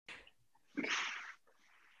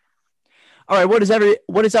All right, what is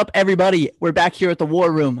up, everybody? We're back here at the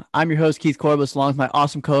War Room. I'm your host, Keith Corbus, along with my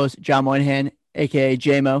awesome co-host, John Moynihan, aka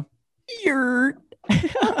JMO. And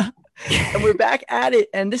we're back at it.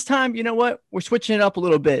 And this time, you know what? We're switching it up a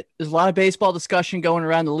little bit. There's a lot of baseball discussion going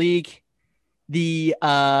around the league. The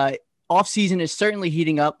offseason is certainly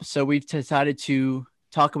heating up, so we've decided to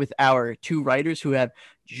talk with our two writers who have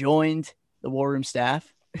joined the War Room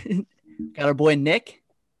staff. Got our boy Nick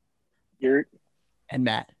and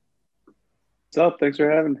Matt. What's up? Thanks for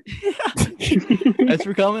having me. Thanks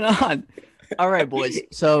for coming on. All right, boys.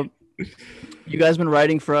 So you guys have been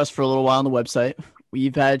writing for us for a little while on the website.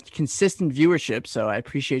 We've had consistent viewership, so I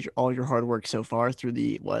appreciate all your hard work so far through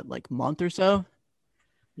the, month or so?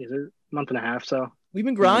 Yeah, month and a half, so. We've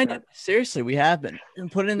been grinding. Seriously, we have been. And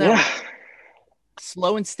putting in that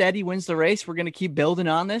slow and steady wins the race. We're going to keep building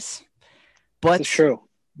on this. But this is true.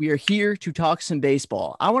 We are here to talk some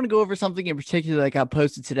baseball. I want to go over something in particular that got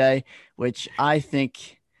posted today, which I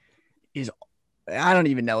think is – I don't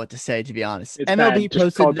even know what to say, to be honest. It's MLB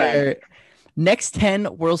posted their bad. next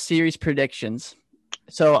 10 World Series predictions.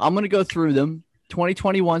 So I'm going to go through them.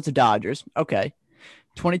 2021 is the Dodgers. Okay.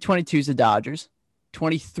 2022 is the Dodgers.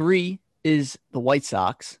 23 is the White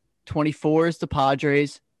Sox. 24 is the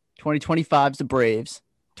Padres. 2025 is the Braves.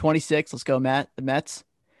 26, let's go, Matt, the Mets.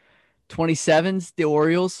 27 is the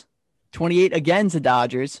Orioles. 28 again is the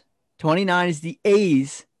Dodgers. 29 is the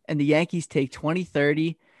A's, and the Yankees take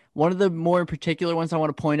 2030. One of the more particular ones I want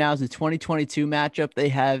to point out is the 2022 matchup. They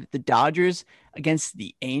have the Dodgers against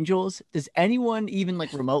the Angels. Does anyone even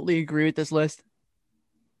remotely agree with this list?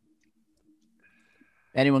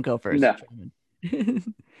 Anyone go first? No.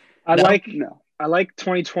 I like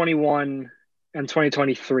 2021 and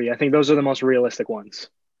 2023. I think those are the most realistic ones.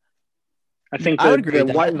 I think I would agree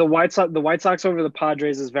with that. The White Sox over the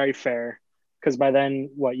Padres is very fair because by then,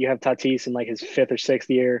 you have Tatis in his fifth or sixth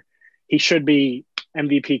year. He should be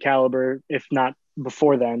MVP caliber, if not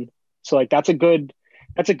before then. So that's a good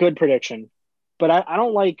prediction. But I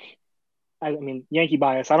don't like. I mean, Yankee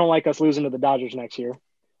bias. I don't like us losing to the Dodgers next year.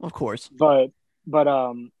 Of course. But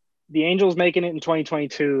the Angels making it in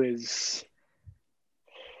 2022 is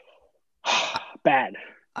bad.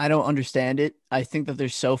 I don't understand it. I think that they're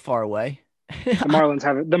so far away. The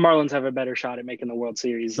Marlins have a better shot at making the World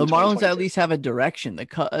Series. The Marlins at least have a direction.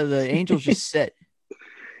 The Angels just sit.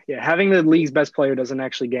 Yeah, having the league's best player doesn't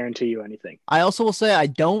actually guarantee you anything. I also will say I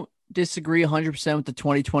don't disagree 100% with the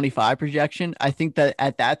 2025 projection. I think that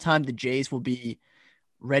at that time the Jays will be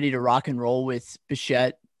ready to rock and roll with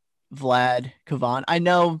Bichette, Vlad, Cavan. I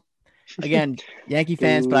know, again, Yankee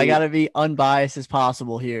fans, but I got to be unbiased as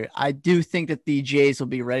possible here. I do think that the Jays will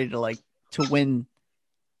be ready to win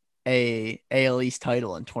a AL East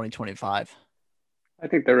title in 2025. I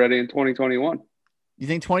think they're ready in 2021. You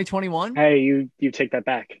think 2021? Hey, you take that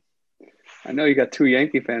back. I know you got two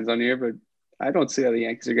Yankee fans on here, but I don't see how the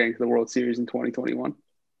Yankees are getting to the World Series in 2021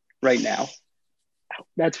 right now.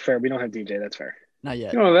 That's fair. We don't have DJ. That's fair. Not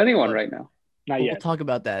yet. You don't have anyone right now. Not yet. We'll talk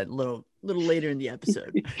about that a little later in the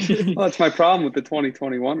episode. Well, that's my problem with the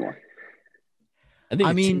 2021 one.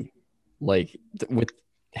 With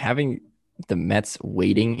having the Mets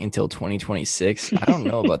waiting until 2026, I don't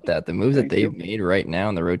know about that. The moves that they've made right now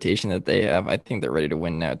and the rotation that they have, I think they're ready to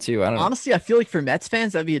win now too. Honestly, I feel like for Mets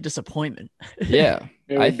fans, that'd be a disappointment. Yeah.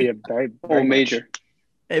 It would be a very major.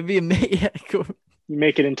 It'd be amazing. Cool. You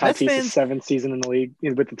make it in Tatis' seventh season in the league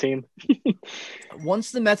with the team.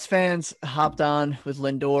 Once the Mets fans hopped on with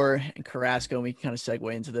Lindor and Carrasco, and we can kind of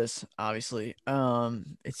segue into this, obviously,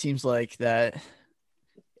 it seems like that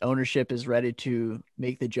ownership is ready to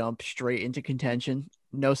make the jump straight into contention.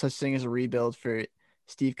 No such thing as a rebuild for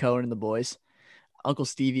Steve Cohen and the boys. Uncle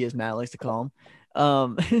Stevie, as Matt likes to call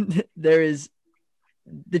him. The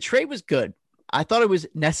trade was good. I thought it was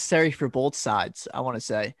necessary for both sides, I want to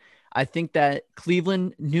say. I think that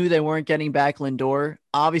Cleveland knew they weren't getting back Lindor.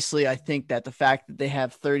 Obviously, I think that the fact that they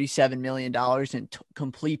have $37 million in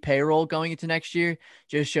complete payroll going into next year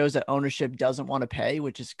just shows that ownership doesn't want to pay,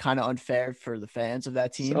 which is kind of unfair for the fans of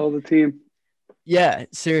that team. Sell the team. Yeah,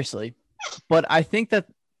 seriously. But I think that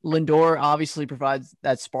Lindor obviously provides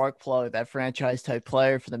that spark plug, that franchise type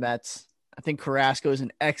player for the Mets. I think Carrasco is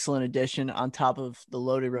an excellent addition on top of the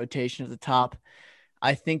loaded rotation at the top.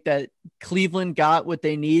 I think that Cleveland got what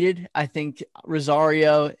they needed. I think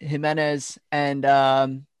Rosario, Jimenez, and,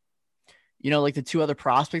 the two other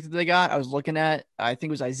prospects that they got, I was looking at, I think it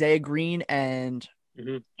was Isaiah Green and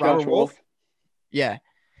Robert Wolf. Yeah.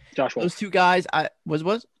 Josh Wolf. Those two guys,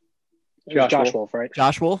 Josh Wolf, right?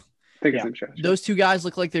 Josh Wolf. I think it's Josh. Those two guys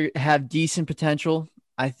look like they have decent potential.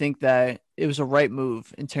 I think that it was a right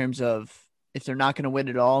move in terms of if they're not going to win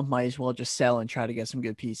it all, might as well just sell and try to get some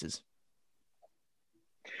good pieces.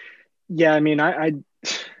 Yeah, I mean, I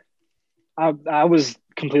was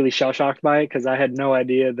completely shell shocked by it because I had no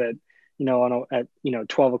idea that at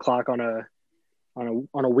 12 o'clock on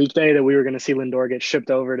a weekday that we were going to see Lindor get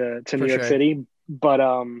shipped over to New York City. But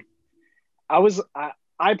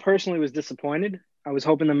I personally was disappointed. I was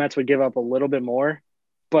hoping the Mets would give up a little bit more,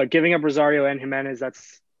 but giving up Rosario and Jimenez,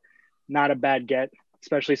 that's not a bad get,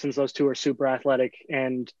 especially since those two are super athletic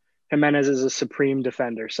and Jimenez is a supreme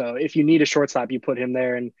defender. So if you need a shortstop, you put him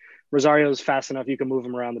there, and Rosario's fast enough, you can move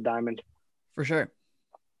him around the diamond. For sure.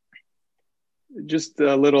 Just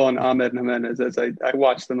a little on Ahmed Jimenez, as I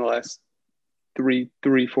watched them the last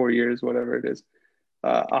 4 years, whatever it is.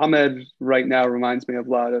 Ahmed right now reminds me of a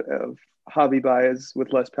lot of Javi Baez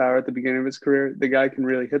with less power at the beginning of his career. The guy can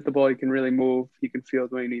really hit the ball. He can really move. He can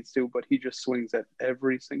field when he needs to, but he just swings at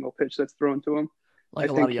every single pitch that's thrown to him. Like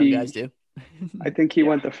a lot of young guys do. I think he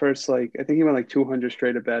went the first, I think he went 200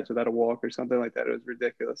 straight at bats without a walk or something like that. It was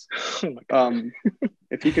ridiculous. Oh my God.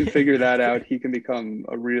 If he can figure that out, he can become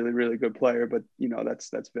a really, really good player. But,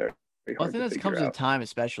 that's very, very hard. I think that comes with time,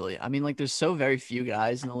 especially. I mean, there's so very few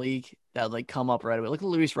guys in the league that come up right away. Look at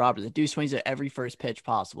Luis Robert. The dude swings at every first pitch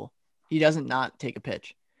possible. He doesn't not take a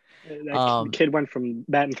pitch. The kid went from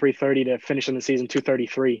batting 330 to finishing the season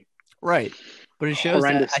 233. Right. But it shows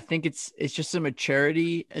that I think it's just a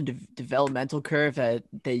maturity and developmental curve that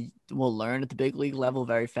they will learn at the big league level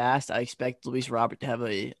very fast. I expect Luis Robert to have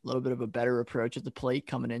a little bit of a better approach at the plate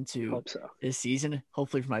coming into this season,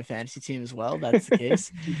 hopefully for my fantasy team as well. That's the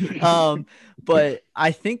case. But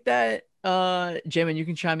I think that, Jim, and you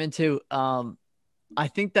can chime in too. I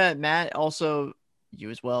think that Matt, also you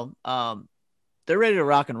as well, they're ready to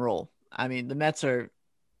rock and roll. I mean, the Mets are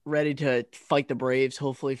ready to fight the Braves,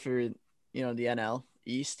 hopefully for the NL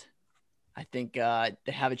East. I think they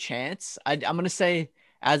have a chance. I'm going to say,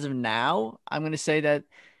 as of now, I'm going to say that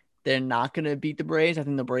they're not going to beat the Braves. I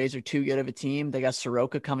think the Braves are too good of a team. They got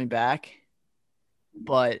Soroka coming back.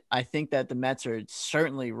 But I think that the Mets are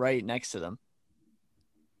certainly right next to them.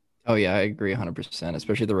 Oh, yeah, I agree 100%,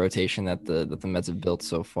 especially the rotation that the Mets have built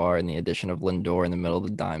so far and the addition of Lindor in the middle of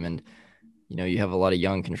the diamond. You have a lot of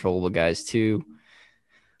young, controllable guys, too.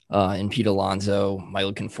 And Pete Alonso,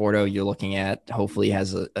 Michael Conforto, you're looking at, hopefully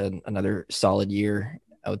has another solid year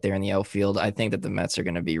out there in the outfield. I think that the Mets are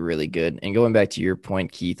going to be really good. And going back to your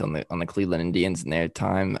point, Keith, on the Cleveland Indians and their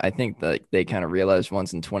time, I think that they kind of realized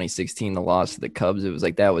once in 2016, the loss to the Cubs, it was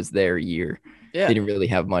like that was their year. Yeah. They didn't really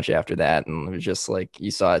have much after that. And it was just like,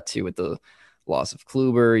 you saw it too with the loss of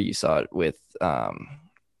Kluber. You saw it with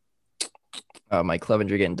Mike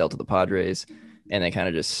Clevenger getting dealt to the Padres. And they kind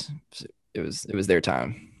of just, it was their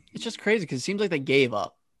time. It's just crazy because it seems like they gave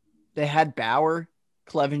up. They had Bauer,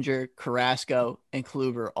 Clevenger, Carrasco, and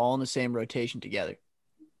Kluber all in the same rotation together.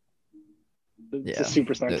 It's a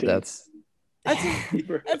superstar team.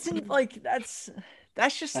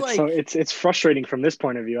 That's just so it's frustrating from this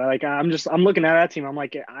point of view. I'm looking at that team. I'm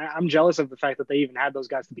like, I'm jealous of the fact that they even had those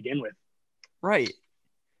guys to begin with. Right.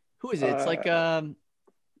 Who is it? It's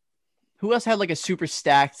who else had a super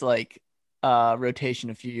stacked rotation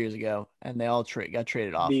a few years ago, and they all got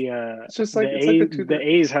traded off. It's just the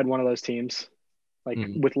A's had one of those teams,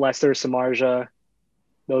 with Lester, Samardzija,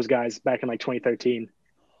 those guys back in 2013.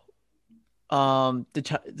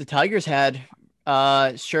 The Tigers had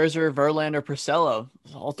Scherzer, Verlander, Porcello,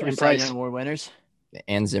 all three Cy Young Award winners,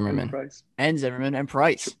 and Zimmerman, and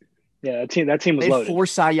Price. Yeah, that team was loaded. 4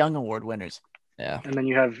 Cy Young Award winners. Yeah, and then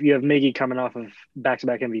you have Miggy coming off of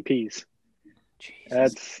back-to-back MVPs.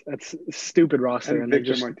 Jesus. That's a stupid roster, and they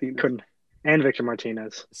just couldn't. And Victor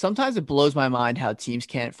Martinez. Sometimes it blows my mind how teams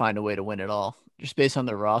can't find a way to win it all, just based on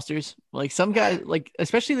their rosters. Some guys,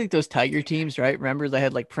 especially those Tiger teams, right? Remember they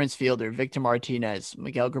had Prince Fielder, Victor Martinez,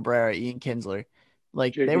 Miguel Cabrera, Ian Kinsler.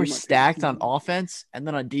 They were stacked on offense, and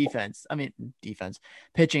then on defense.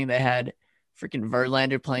 Pitching. They had freaking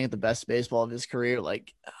Verlander playing at the best baseball of his career.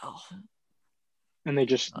 And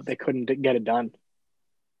they couldn't get it done.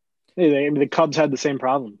 The Cubs had the same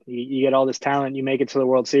problem. You get all this talent, you make it to the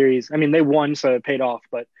World Series. I mean, they won, so it paid off.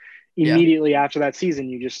 But immediately after that season,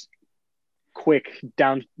 you just quick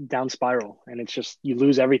down spiral, and it's just you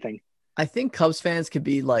lose everything. I think Cubs fans could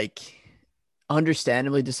be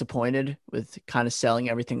understandably disappointed with kind of selling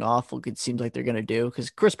everything off. It seems like they're going to do, because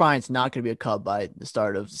Chris Bryant's not going to be a Cub by the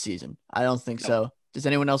start of the season. I don't think so. Does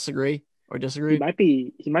anyone else agree or disagree?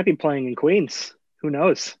 He might be playing in Queens. Who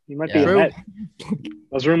knows? He might be a Met.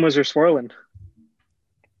 Those rumors are swirling.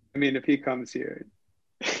 I mean, if he comes here.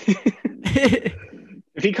 If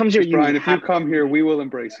he comes here, Brian, if you come here, we will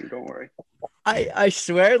embrace you. Don't worry. I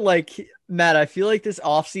swear, like Matt, I feel like this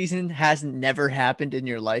offseason has never happened in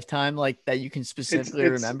your lifetime, like that you can specifically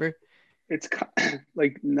It's remember. it's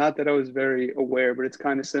like not that I was very aware, but it's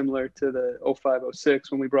kind of similar to the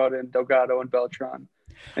 05-06 when we brought in Delgado and Beltran,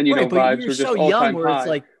 and Right, but vibes you're were just so all young time where it's high.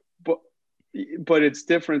 like, But it's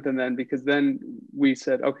different than then because then we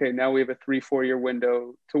said, okay, now we have a 3-4 year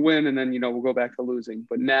window to win, and then we'll go back to losing.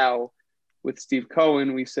 But now with Steve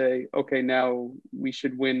Cohen, we say, okay, now we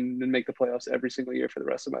should win and make the playoffs every single year for the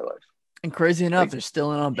rest of my life. and crazy enough, Like, they're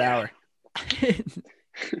still in on Bauer.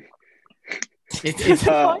 It's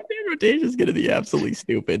five-man rotation is gonna be absolutely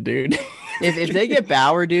stupid, dude. If they get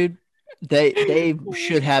Bauer, dude, they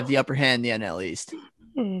should have the upper hand in the NL East.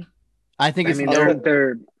 I think I it's mean, no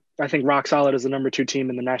they're I think rock solid is the number 2 team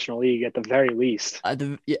in the National League at the very least.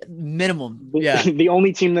 minimum. The, Yeah, the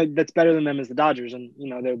only team that's better than them is the Dodgers, and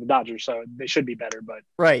they're the Dodgers, so they should be better. But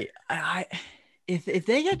right. If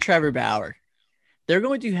they get Trevor Bauer, they're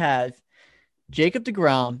going to have Jacob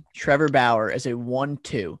deGrom, Trevor Bauer as a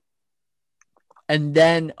 1-2. And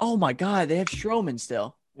then, oh my God, they have Stroman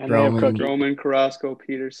still. and they have Stroman. Cookie. Roman, Carrasco,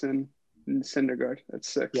 Peterson, and Syndergaard. That's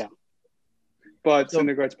 6. Yeah. But So-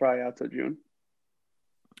 Syndergaard's probably out till June.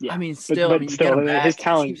 Yeah, I mean, but still, I mean, you get him back, his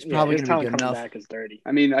talent, he's probably his going to be talent good coming enough. back is dirty.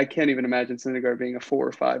 I mean, I can't even imagine Syndergaard being a 4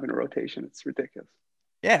 or 5 in a rotation. It's ridiculous.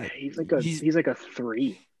 Yeah, He's like a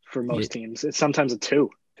 3 for most teams. It's sometimes a 2.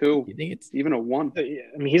 2, You think it's even a 1. I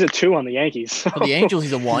mean, he's a 2 on the Yankees. So for the Angels,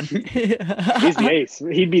 he's a 1. he's the ace.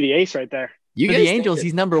 He'd be the ace right there. you For guys the think Angels, it-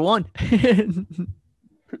 he's number 1.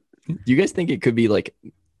 Do you guys think it could be like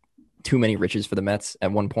too many riches for the Mets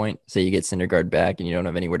at one point? Say you get Syndergaard back and you don't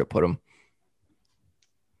have anywhere to put him.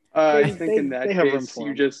 I They- think in that they have room case, for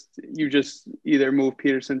you him. just either move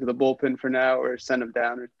Peterson to the bullpen for now, or send him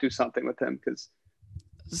down, or do something with him because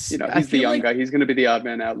I he's the feel young like guy. He's going to be the odd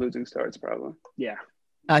man out, losing starts probably. Yeah.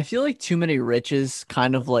 I feel like too many riches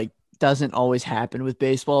kind of like doesn't always happen with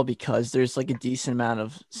baseball because there's like a decent amount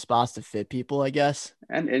of spots to fit people, I guess.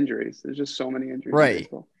 And injuries. There's just so many injuries. Right. In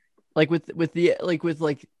baseball. Like with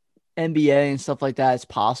NBA and stuff like that, it's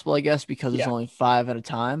possible, I guess, because there's Yeah. only 5 at a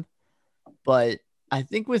time. But I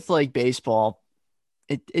think with like baseball,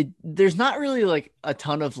 it there's not really like a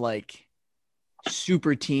ton of like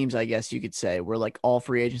super teams, I guess you could say, where like all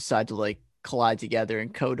free agents decide to like collide together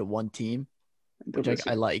and code to one team, which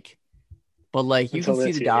I like. But like you Until can see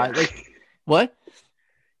this the year, Dodgers. yeah. Like what?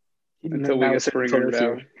 Until we Now get it's Springer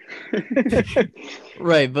until and this year. Bauer.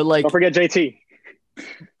 Right, but like Don't forget JT.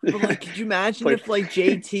 But like, could you imagine if like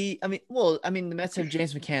JT? I mean, the Mets have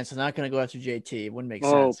James McCann, so they're not going to go after JT. It wouldn't make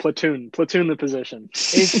Oh, sense. platoon the position.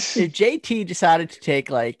 If JT decided to take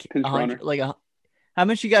like Pinch 100, runner. how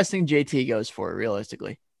much you guys think JT goes for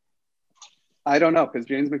realistically? I don't know because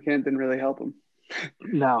James McCann didn't really help him.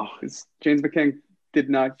 No, Because James McCann did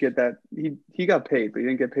not get that. He got paid, but he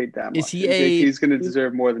didn't get paid that much. Is he And a- JT's going to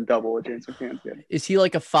deserve more than double what James McCann's getting. Is he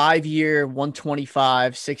like a 5-year,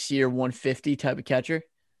 125, 6-year, 150 type of catcher?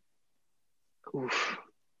 oof.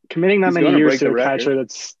 Committing that He's many gonna years break to the a record. catcher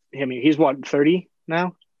that's. I mean, he's what 30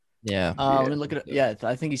 now. Yeah. Let me look at it. Yeah,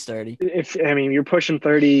 I think he's 30. You're pushing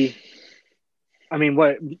 30. I mean,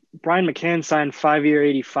 what Brian McCann signed 5-year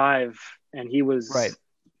 85, and he was Right.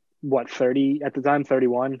 what 30 at the time,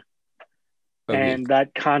 31. Okay. And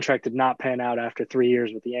that contract did not pan out after 3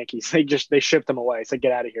 years with the Yankees. They shipped him away. Said,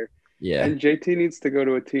 get out of here. Yeah. And JT needs to go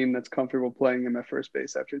to a team that's comfortable playing him at first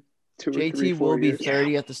base after 2 or 3, JT 4 will be years.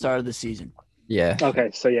 30 at the start of the season. Yeah.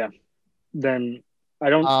 Okay, so yeah, then I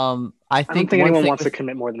don't. I I think don't think one anyone thing wants to with-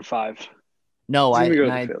 commit more than 5. No, He's I, going to go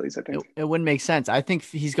and to I the Phillies, I think. it wouldn't make sense. I think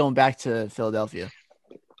he's going back to Philadelphia.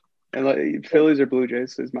 And like, Phillies or Blue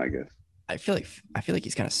Jays is my guess. I feel like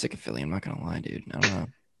he's kind of sick of Philly. I'm not gonna lie, dude. I don't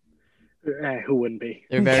know. Who wouldn't be?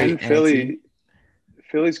 They're very And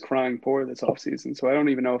Philly's crying poor this offseason, so I don't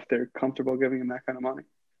even know if they're comfortable giving him that kind of money.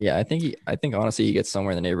 Yeah, I think honestly he gets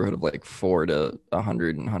somewhere in the neighborhood of like 4 to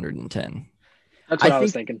 100 and 110. That's what I I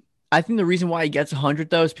was think- thinking. I think the reason why he gets 100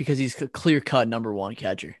 though is because he's a clear-cut number 1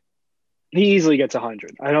 catcher. He easily gets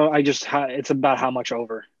 100. It's about how much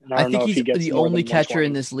over. And I don't know think if he he's gets the more only than catcher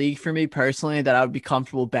in 120. this league for me personally that I would be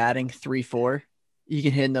comfortable batting 3-4. He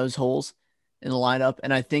can hit in those holes in the lineup,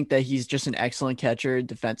 and I think that he's just an excellent catcher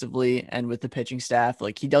defensively and with the pitching staff.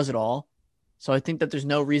 Like he does it all. So I think that there's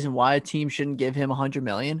no reason why a team shouldn't give him 100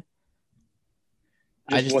 million.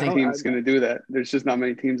 I just what think team's going to do that? There's just not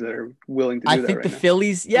many teams that are willing to do I that think right the now.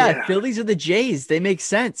 Phillies, Yeah. Phillies are the Jays. They make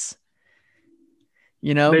sense.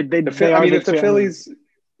 You know, They If are the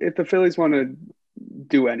two- Phillies want to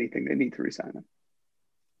do anything, they need to resign him.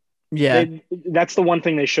 yeah. That's the one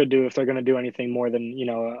thing they should do if they're going to do anything more than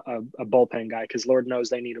a bullpen guy, because Lord knows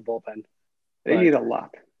they need a bullpen. They Right. need a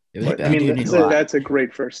lot. It was But bad. I mean, that's a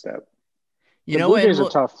great first step. You the know, Blue and Jays are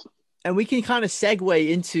tough. and we can kind of segue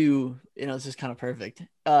into, this is kind of perfect,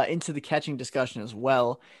 into the catching discussion as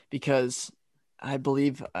well, because I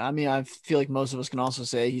feel like most of us can also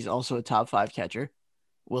say he's also a top 5 catcher.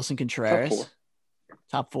 Wilson Contreras.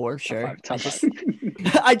 Top four, sure. Top five.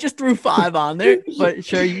 I just threw 5 on there, but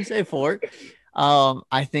sure, you can say 4.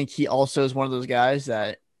 I think he also is one of those guys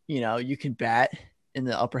that, you can bat in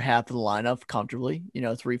the upper half of the lineup comfortably,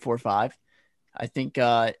 3, 4, 5. I think,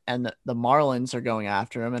 and the Marlins are going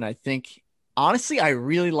after him. And I think, honestly, I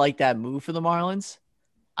really like that move for the Marlins.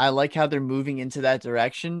 I like how they're moving into that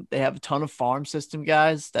direction. They have a ton of farm system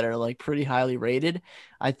guys that are like pretty highly rated.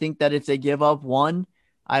 I think that if they give up one,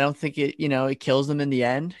 I don't think it kills them in the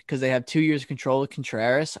end because they have 2 years of control of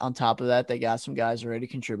Contreras. On top of that, they got some guys already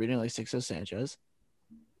contributing like Sixto Sanchez.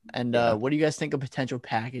 And what do you guys think a potential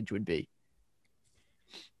package would be?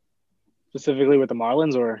 Specifically with the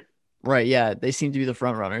Marlins, or? Right, yeah, they seem to be the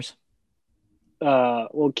front runners.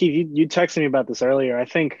 Well, Keith, you texted me about this earlier. I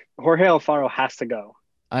think Jorge Alfaro has to go.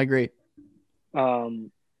 I agree. And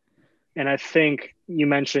I think you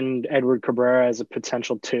mentioned Edward Cabrera as a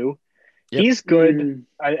potential 2. Yep. He's good.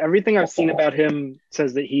 Everything I've seen about him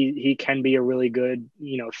says that he can be a really good,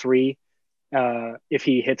 3, if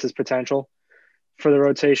he hits his potential for the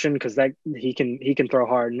rotation, because that he can throw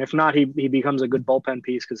hard, and if not, he becomes a good bullpen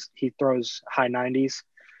piece because he throws high 90s.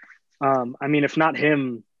 If not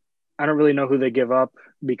him, I don't really know who they give up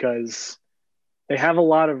because they have a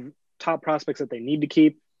lot of top prospects that they need to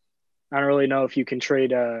keep. I don't really know if you can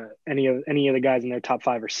trade any of the guys in their top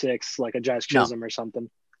 5 or 6, like a Jazz Chisholm or something.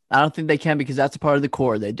 I don't think they can because that's a part of the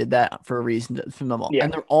core. They did that for a reason from them all. Yeah.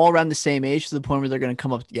 And they're all around the same age to the point where they're going to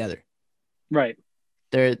come up together. Right.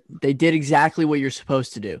 They did exactly what you're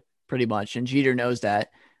supposed to do, pretty much. And Jeter knows that.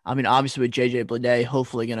 Obviously with JJ Bleday,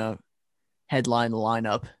 hopefully going to headline the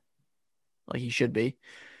lineup like he should be.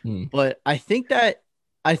 But I think that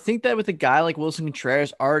with a guy like Wilson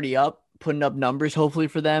Contreras already putting up numbers, hopefully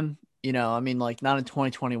for them, not in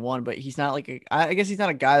 2021, but he's not I guess he's not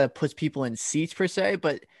a guy that puts people in seats per se,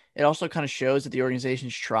 but it also kind of shows that the organization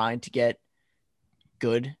is trying to get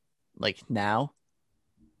good now.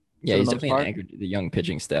 Yeah, he's definitely an anchor to the young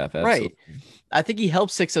pitching staff. Absolutely. Right. I think he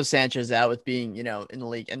helps Sixto Sanchez out with being, in the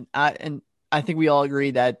league. And I think we all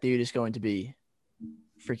agree that dude is going to be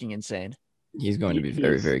freaking insane. He's going to be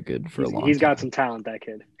very, very good for a long time. He's got some talent, that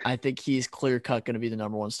kid. I think he's clear-cut going to be the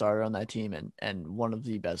number 1 starter on that team and one of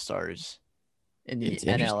the best starters in the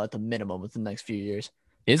NL at the minimum within the next few years.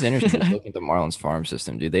 It's interesting looking at the Marlins farm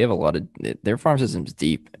system, dude. They have a lot of – their farm system's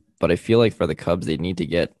deep, but I feel like for the Cubs, they need to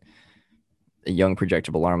get a young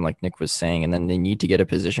projectable arm like Nick was saying, and then they need to get a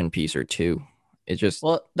position piece or 2. It just –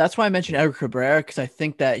 Well, that's why I mentioned Edward Cabrera because I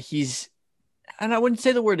think that he's – and I wouldn't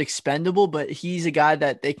say the word expendable, but he's a guy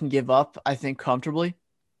that they can give up, I think, comfortably.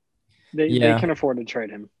 They can afford to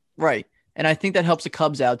trade him. Right. And I think that helps the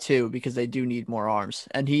Cubs out, too, because they do need more arms.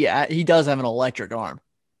 And he does have an electric arm.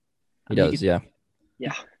 He does, yeah.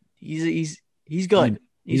 Yeah. He's good.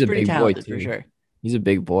 He's pretty talented, for sure. He's a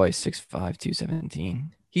big boy, 6'5",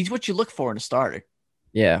 217. He's what you look for in a starter.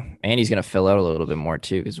 Yeah. And he's going to fill out a little bit more,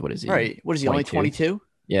 too, because what is he? Right. What is he, 22? Only 22?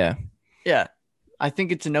 Yeah. Yeah. I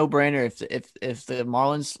think it's a no-brainer if the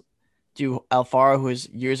Marlins do Alfaro, who has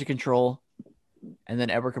years of control, and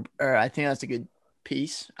then I think that's a good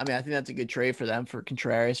piece. I think that's a good trade for them for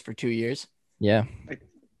Contreras for 2 years. Yeah. I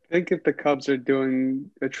think if the Cubs are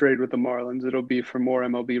doing a trade with the Marlins, it'll be for more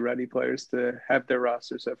MLB-ready players to have their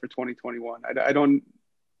roster set for 2021. I don't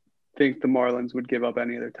think the Marlins would give up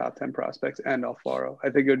any of their top 10 prospects and Alfaro.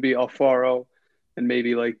 I think it would be Alfaro and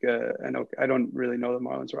maybe I don't really know the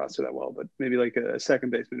Marlins roster that well, but maybe like a second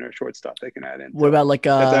baseman or a shortstop they can add in. What about that's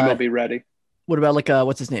MLB ready? What about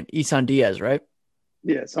what's his name? Isan Diaz, right?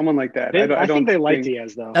 Yeah, someone like that. I think they like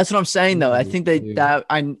Diaz though. That's what I'm saying though. I think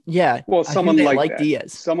Well, someone like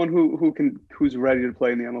Diaz, someone who's ready to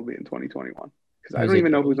play in the MLB in 2021. Because I don't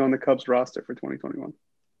even know who's on the Cubs roster for 2021.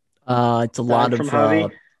 It's a lot of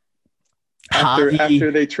Javi.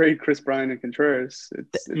 After they trade Chris Bryant and Contreras.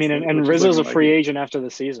 And Rizzo's a free agent after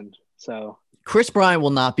the season. So Chris Bryant will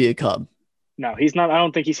not be a Cub. No, he's not. I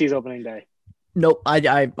don't think he sees opening day. Nope. I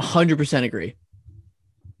 100% agree.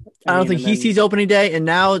 I don't think he sees opening day. And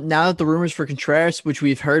now that the rumors for Contreras, which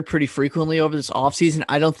we've heard pretty frequently over this offseason,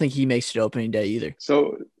 I don't think he makes it opening day either.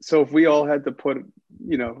 So if we all had to put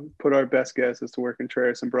our best guess as to where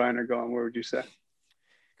Contreras and Bryant are going, where would you say?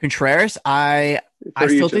 Contreras, I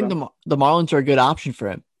still think the Marlins are a good option for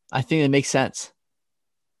him. I think it makes sense.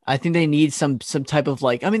 I think they need some type of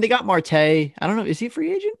they got Marte. I don't know. Is he a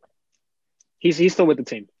free agent? He's still with the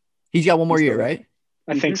team. He's got one more year, right?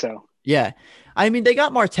 I think so. Yeah. I mean, they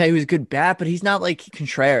got Marte, who's a good bat, but he's not like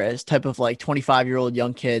Contreras type of like 25-year-old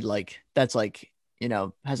young kid, like that's like,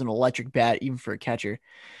 has an electric bat even for a catcher.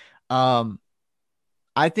 Um,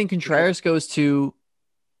 I think Contreras goes to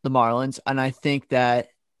the Marlins, and I think that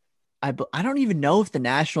I don't even know if the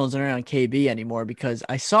Nationals are on KB anymore because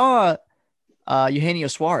I saw Eugenio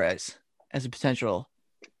Suarez as a potential.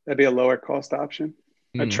 That'd be a lower cost option.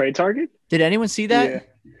 A Hmm. trade target? Did anyone see that? Yeah.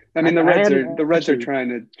 I mean, the I Reds hadn't are actually- trying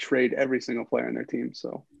to trade every single player on their team,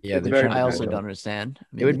 so Yeah, it's they're very trying to I also build. don't understand. I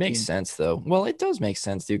mean, It would the make team- sense though. Well, it does make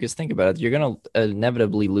sense, dude. Because think about it, you're gonna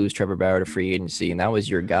inevitably lose Trevor Bauer to free agency, and that was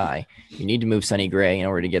your guy. You need to move Sonny Gray in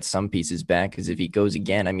order to get some pieces back. Because if he goes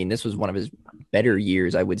again, I mean, this was one of his better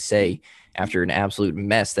years, I would say, after an absolute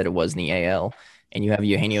mess that it was in the AL. And you have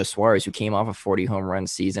Eugenio Suarez, who came off a 40 home run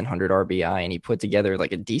season, 100 RBI, and he put together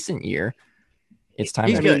like a decent year. It's time.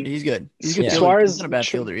 He's to, good. He's good. He's a good Yeah. fielder. Suarez- He's not a bad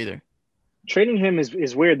fielder either. Trading him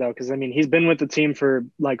is weird though, because I mean he's been with the team for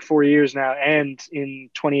like 4 years now, and in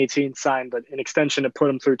 2018 signed an extension to put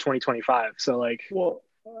him through 2025. So like well,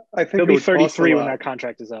 I think he'll it be would cost a 33 when lot. that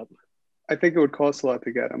contract is up, I think it would cost a lot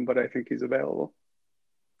to get him, but I think he's available.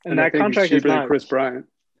 and I that think contract he's is cheaper than not Chris Bryant.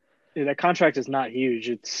 that contract is not huge.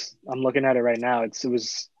 I'm looking at it right now. It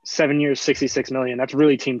was 7 years, 66 million. That's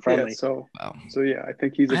really team Yeah, friendly. so Wow. yeah, I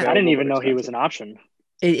think he's I available. I didn't even but know he was expensive. an option.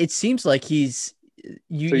 It seems like he's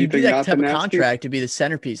you So you do think that not type the of Nats contract to be the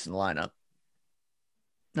centerpiece in the lineup.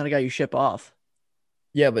 Not a guy you ship off.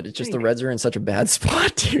 Yeah, but it's just the Reds are in such a bad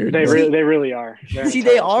spot, dude. They Like, really are. They're in a See,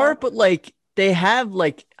 they terrible are, spot. but like they have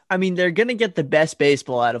like I mean, they're gonna get the best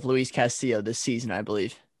baseball out of Luis Castillo this season, I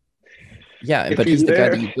believe. yeah, If but he's he's the guy there.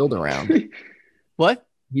 that you build around. What?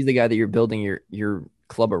 He's the guy that you're building your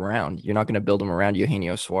club around. You're not going to build him around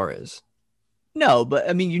Eugenio Suarez. No, but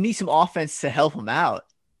I mean, you need some offense to help him out.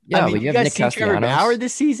 Yeah, I mean, but you you have guys Nick see Trevor Bauer Castellanos.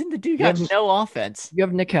 this season? The dude You got have- no offense. You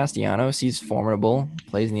have Nick Castellanos. He's formidable.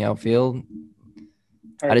 Plays in the outfield. All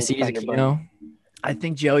How right, does he Thunderbird. Aquino? I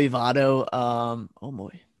think Joey Votto. Oh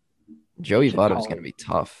boy, Joey Should Votto's call going to him. be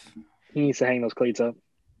tough. He needs to hang those cleats up.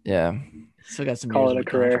 Yeah. still got some Call years it on a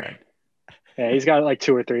the career. contract. Yeah, he's got like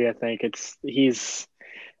 2 or 3. I think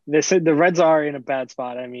the Reds are in a bad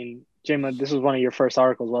spot. I mean, Jim, this was one of your first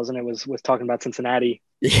articles, wasn't it? Was talking about Cincinnati,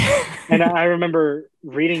 Yeah. and I remember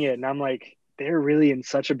reading it, and I'm like, they're really in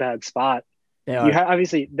such a bad spot. They You are. have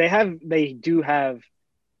obviously they do have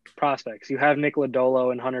prospects. You have Nick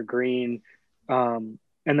Lodolo and Hunter Green, and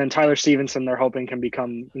then Tyler Stevenson. They're hoping can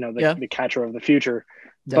become the catcher of the future.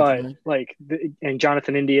 Definitely. But and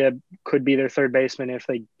Jonathan India could be their third baseman if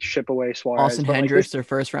they ship away Suarez. Austin But, Hendricks, their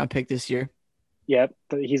first round pick this year. Yep,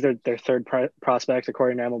 he's their third prospect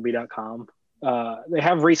according to MLB.com. They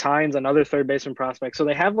have Reese Hines, another third baseman prospect, so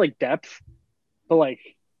they have like depth. But like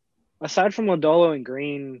aside from Lodolo and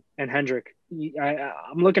Green and Hendrick,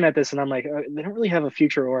 I'm looking at this and I'm like, they don't really have a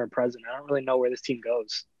future or a present. I don't really know where this team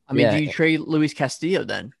goes. I mean, Yeah. do you trade Luis Castillo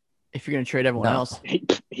then? If you're going to trade everyone No. else,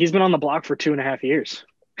 He's been on the block for 2.5 years.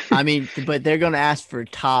 I mean, but they're going to ask for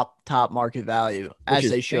top market value as Which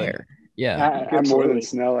is they should. fair. Yeah. Get more than Absolutely.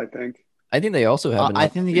 Snell, I think. I think they also have I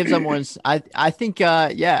enough. think he gives up more. I think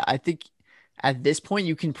I think at this point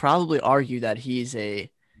you can probably argue that he's a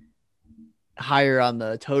higher on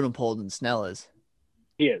the totem pole than Snell is.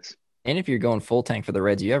 He is. And if you're going full tank for the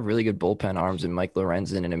Reds, you have really good bullpen arms in Mike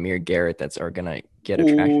Lorenzen and Amir Garrett that's are gonna get Ooh,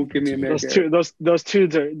 attraction. give me to Amir you. Those two are those two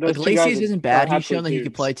guys Iglesias isn't bad. are He's shown that he absolute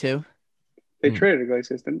could play dudes. too. They Hmm. traded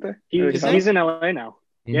Iglesias, didn't they? Or He's, they he's in LA now.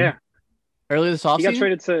 Mhm. Yeah, Earlier this he got offseason?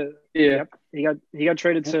 traded to. Yeah. Yep, he got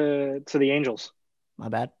traded to the Angels. My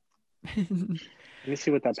bad. Let me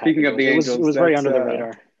see what that. Speaking package of the was. Angels, it was very that's, under the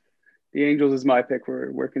radar. The Angels is my pick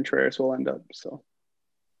where Contreras will end up. So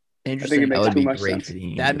Interesting. it makes That would too be much great sense. for the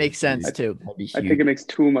Angels. That makes sense I- too. That'd be I huge. think it makes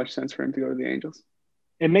too much sense for him to go to the Angels.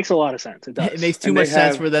 It makes a lot of sense. It does. It makes too And much they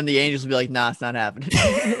sense have- for them. The Angels will be like, nah, it's not happening.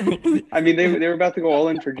 I mean, they were about to go all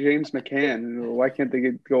in for James McCann. Why can't they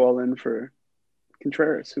go all in for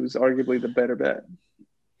Contreras, who's arguably the better bet?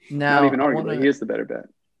 Now, Not even I arguably, wanna- he is the better bet.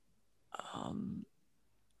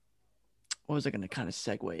 What was I going to kind of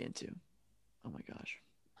segue into? Oh my gosh,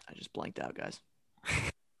 I just blanked out, guys.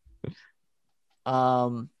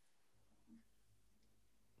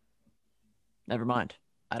 Never mind.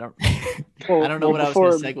 I don't know what I was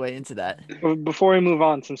going to segue into that. Before we move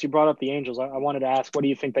on, since you brought up the Angels, I wanted to ask, what do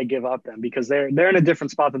you think they give up then? Because they're in a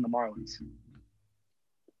different spot than the Marlins.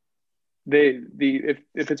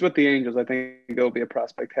 If it's with the Angels, I think it'll be a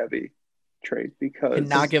prospect heavy trade because And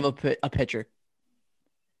not give up a pitcher.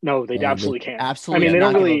 No, they Yeah, absolutely can't. Absolutely. I mean, they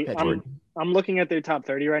not don't give really. up a pitcher. I'm looking at their top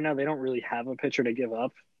 30 right now. They don't really have a pitcher to give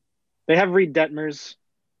up. They have Reed Detmers,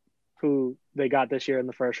 who they got this year in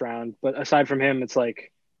the first round, but aside from him, it's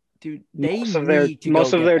like Dude, they most of their need to go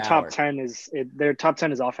get their Bauer. their top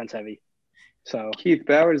 10 is offense heavy. So Keith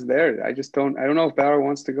Bauer's there. I don't know if Bauer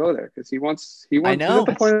wants to go there because he wants he's know. at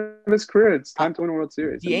the point of his career. It's time to win a World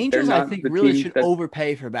Series. The And they're Angels, I not think, the really team should that-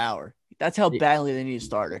 overpay for Bauer. That's how badly they need a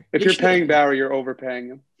starter. If They you're should. paying Bauer, you're overpaying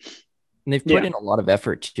him. And they've put in a lot of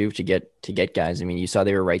effort too to get guys. I mean, you saw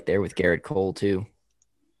they were right there with Garrett Cole too.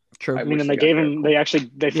 True. I I mean, wish and they they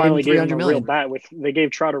got finally gave him $300 a real million. bat they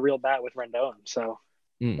gave Trout a real bat with Rendon. So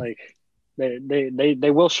Mm. like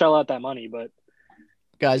they will shell out that money, but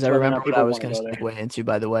Guys, I whether or remember not what I people was wanna going to go there. segue into,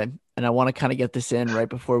 by the way, and I want to kind of get this in right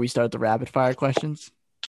before we start the rapid fire questions.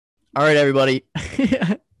 All right, everybody.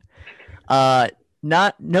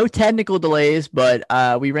 No technical delays, but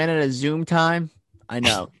we ran out of Zoom time. I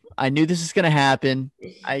know. I knew this was going to happen.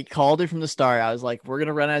 I called it from the start. I was like, we're going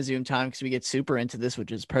to run out of Zoom time because we get super into this,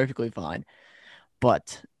 which is perfectly fine.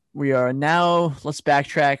 But we are now, let's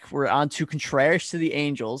backtrack. We're on to Contreras to the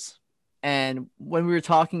Angels. And when we were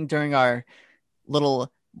talking during our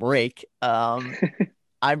little break,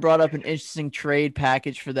 I brought up an interesting trade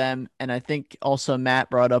package for them. And I think also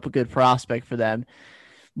Matt brought up a good prospect for them.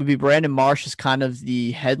 Would be Brandon Marsh is kind of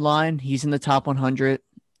the headline. He's in the top 100.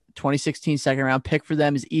 2016 second round pick for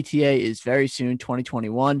them. His ETA is very soon,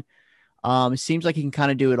 2021. It seems like he can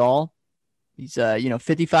kind of do it all. He's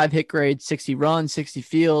 55 hit grade, 60 runs, 60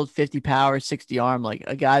 field, 50 power, 60 arm, like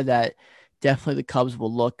a guy that definitely the Cubs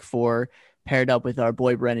will look for paired up with our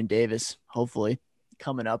boy Brennan Davis, hopefully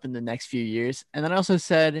coming up in the next few years. And then I also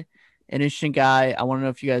said an interesting guy I want to know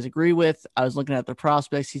if you guys agree with. I was looking at the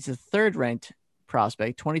prospects. He's a third ranked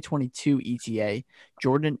prospect, 2022 ETA,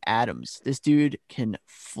 Jordan Adams. This dude can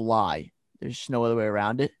fly. There's just no other way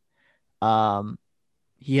around it.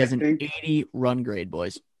 He has an 80 run grade,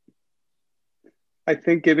 boys. I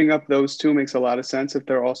think giving up those two makes a lot of sense if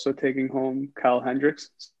they're also taking home Kyle Hendricks.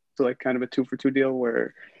 So like kind of a 2-for-2 deal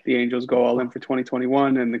where the Angels go all in for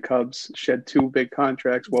 2021 and the Cubs shed two big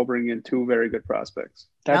contracts while bringing in two very good prospects.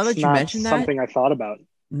 Now that's that you not mention that- something I thought about.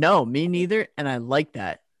 No, me neither. And I like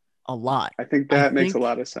that a lot. I think that makes a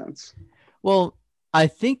lot of sense. Well, I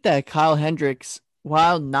think that Kyle Hendricks,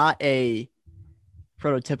 while not a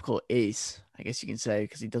prototypical ace, I guess you can say,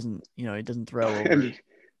 because he doesn't throw over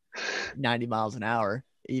 90 miles an hour,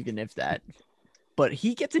 even if that. But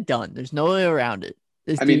he gets it done. There's no way around it.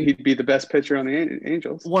 He'd be the best pitcher on the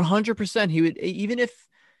Angels. 100%. He would, even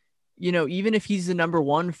if he's the number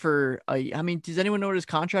one for. Does anyone know what his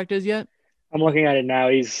contract is yet? I'm looking at it now.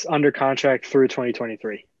 He's under contract through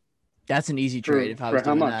 2023. That's an easy trade if I was for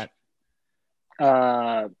how doing much?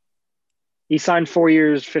 that. He signed 4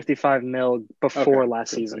 years, $55 million before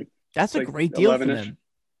last season. That's like a great deal for 11-ish, them.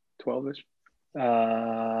 12-ish.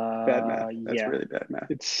 Bad math. That's Yeah. really bad math.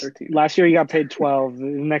 It's 13. last year he got paid 12. The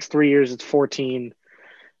next 3 years it's 14,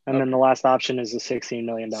 and then the last option is a $16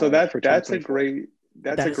 million. So that's a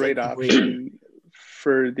 2024. great option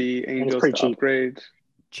for the Angels to cheap. upgrade.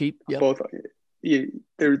 Cheap. Yep. Both. They're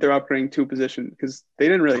upgrading two positions because they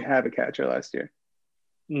didn't really have a catcher last year.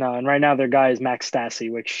 No, and right now their guy is Max Stassi,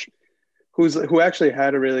 who actually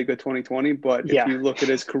had a really good 2020, but if Yeah. you look at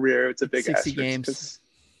his career, it's a big 60 asterisk.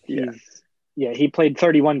 games. He played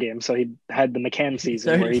 31 games, so he had the McCann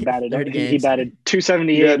season where he batted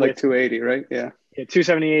 278. He had like with 280, right? Yeah.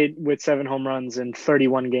 278 with 7 home runs in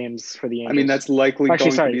 31 games for the Angels. I mean, that's likely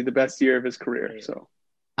Actually, going to be the best year of his career. Yeah. So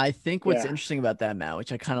I think what's Yeah. interesting about that, Matt,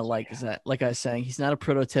 which I kind of like, is that, like I was saying, he's not a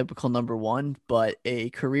prototypical number one, but a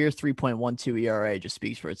career 3.12 ERA just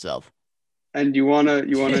speaks for itself. and you wanna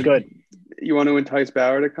good. you want to entice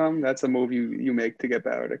Bauer to come. That's a move you make to get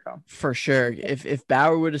Bauer to come. For sure. If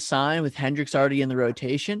Bauer were to sign with Hendricks already in the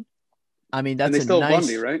rotation, I mean, that's and they a still nice have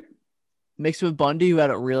Bundy, right? mixed with Bundy, who had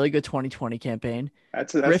a really good 2020 campaign.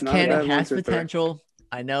 That's Griff not a bad Canning one has to throw. potential.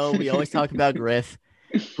 I know we always talk about Griff.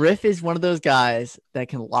 Griff is one of those guys that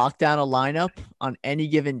can lock down a lineup on any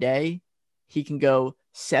given day. He can go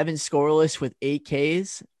 7 scoreless with 8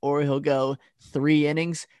 Ks, or he'll go 3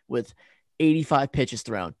 innings with 85 pitches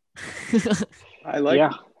thrown. I like.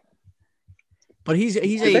 Yeah. But he's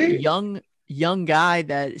young guy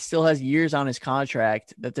that still has years on his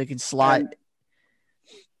contract that they can slot.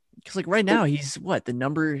 Because like right now he's what the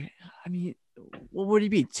number. I mean, what would he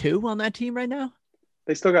be 2 on that team right now?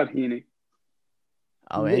 They still got Heaney.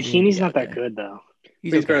 Oh, Heaney's not that good though.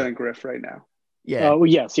 He's okay. better than Griff right now. Yeah. Oh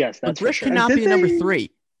yes, But that's for Griff sure. cannot And be did a number they-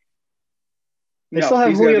 3. They No, still have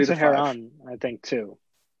he's gotta Julio be the 5. Teheran, I think, too.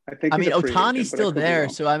 I think. I mean, he's a free agent, Otani's but I still could be there, wrong.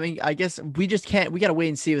 so I mean, I guess we just can't. We got to wait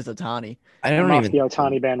and see with Otani. I I'm don't off even. the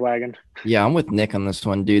Otani bandwagon. Yeah, I'm with Nick on this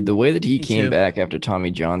one, dude. The way that he Me came too. back after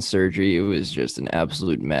Tommy John surgery, it was just an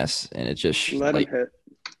absolute mess, and it just Let like, him hit.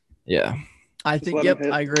 yeah, I Just think. let Yep, him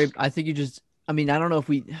hit. I agree. I think you just I mean, I don't know if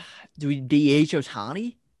we do we DH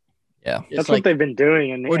Otani? Yeah. Just That's like, what they've been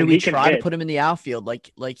doing, and or do and we he can try to hit. put him in the outfield like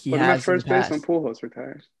he Put him at has in the first base when past? Pujols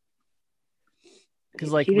retires.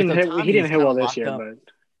 Because like He with didn't hit. He Otani, he's didn't hit kind well of this locked year, up. but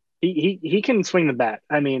he can swing the bat.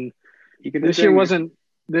 I mean, He can hit this year dingers. wasn't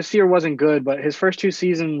this year wasn't good, but his first two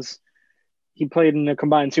seasons, he played in a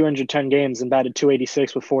combined 210 games and batted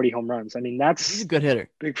 286 with 40 home runs. I mean, He's a good hitter,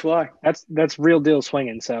 Big fly. that's real deal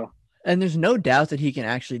swinging. So and there's no doubt that he can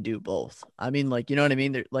actually do both. I mean, like you know what I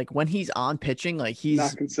mean? Like when he's on pitching, like Not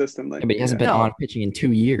he's consistently. Yeah, but he hasn't been No. on pitching in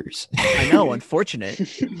 2 years. I know, unfortunate,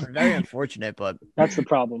 very unfortunate, but that's the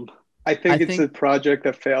problem. I think I it's think- a project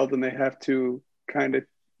that failed, and they have to kind of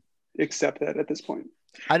accept that at this point.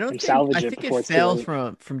 I don't And think salvage I it think before it it's too failed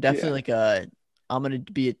late. from definitely like a I'm gonna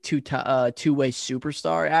be a two-way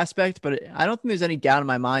superstar aspect, but I don't think there's any doubt in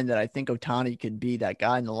my mind that I think Otani could be that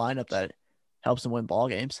guy in the lineup that helps him win ball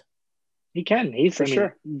games. He can. He's For I mean,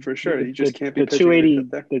 sure. For sure. You just can't be the pitching when 280 you're up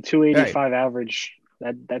there. the 285 average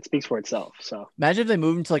that speaks for itself. So Imagine if they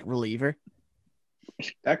moved him to like reliever.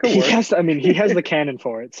 That could he work. has. I mean, he has the cannon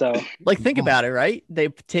for it. So Like think about it, right? They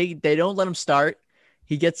don't let him start.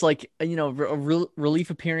 He gets like a relief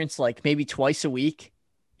appearance like maybe twice a week,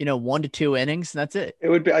 1 to 2 innings, and that's it. It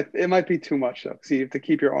would be. It might be too much though. See, you have to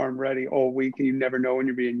keep your arm ready all week, and you never know when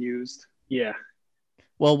you're being used. yeah,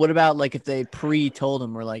 Well, what about like if they told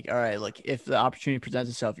him we're like, all right, like if the opportunity presents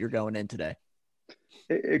itself, you're going in today.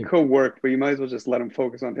 It could work, but you might as well just let him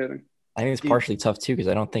focus on hitting. I think it's partially tough too because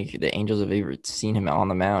I don't think the Angels have ever seen him on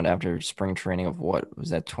the mound after spring training of what was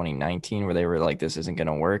that 2019 where they were like, this isn't going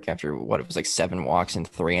to work after what it was like 7 walks in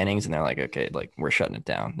 3 innings, and they're like, okay, like we're shutting it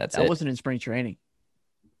down. That's That it. wasn't in spring training.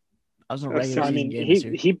 I was in a That's regular I season mean, game this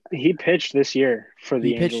year. he pitched this year for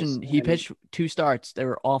the Angels. He pitched 2 starts. They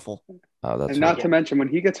were awful. Oh, that's And right. not to mention, when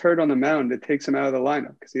he gets hurt on the mound, it takes him out of the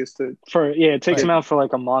lineup because he has to. It takes Right. him out for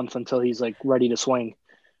like a month until he's like ready to swing.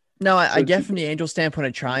 No, I So get to- from the Angels standpoint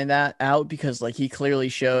of trying that out because like he clearly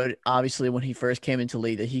showed, obviously, when he first came into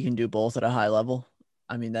league that he can do both at a high level.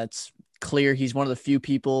 I mean, that's clear. He's one of the few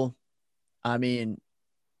people, I mean,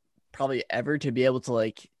 probably ever to be able to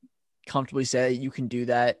like comfortably say you can do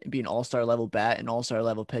that and be an all-star level bat and all-star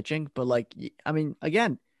level pitching. But like, I mean,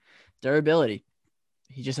 again, durability.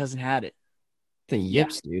 He just hasn't had it. The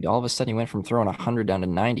yips, dude. All of a sudden, he went from throwing 100 down to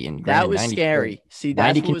 90, and That granted, was 90 scary. See,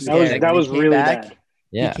 that's 90 what was can- scary. That When was he came really back, bad.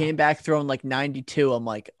 Yeah, He came back throwing like 92. I'm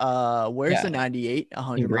like, where's Yeah. the 98,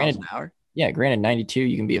 100 miles granted- an hour? yeah. Granted, 92,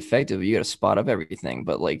 you can be effective. You got to spot up everything,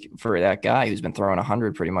 but like for that guy who's been throwing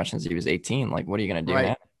 100 pretty much since he was 18, like what are you gonna do? Right.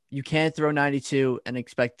 Now? You can't throw 92 and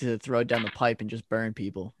expect to throw it down the pipe and just burn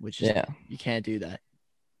people, which is Yeah, you can't do that. I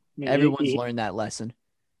mean, Everyone's learned that lesson.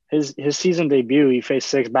 his season debut, he faced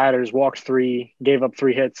 6 batters, walked 3, gave up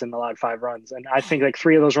 3 hits, and allowed 5 runs. And I think like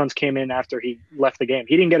 3 of those runs came in after he left the game.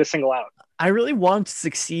 He didn't get a single out. I really want him to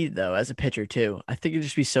succeed though as a pitcher too. I think it'd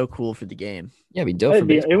just be so cool for the game. yeah. Be dope for It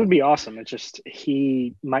baseball. would be awesome. It's just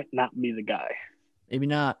he might not be the guy. Maybe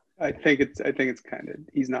not. I think it's kind of.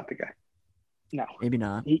 He's not the guy. No, Maybe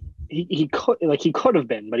not. he could have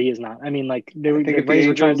been, but he is not. I mean, like the think if the Rays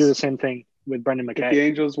were trying to do the Angels- same thing with Brendan If the McKay.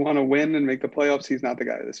 Angels want to win and make the playoffs, he's not the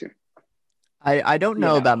guy this year. I don't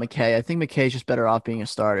know Yeah. about McKay. I think McKay's just better off being a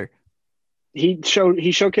starter. He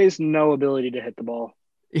showcased no ability to hit the ball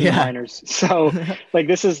in the Yeah. minors. So like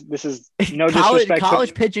this is no college disrespect.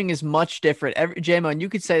 college pitching is much different. J-Mo, and you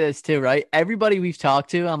could say this too, right? Everybody we've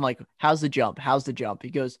talked to, I'm like, how's the jump? How's the jump? He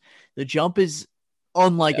goes, the jump is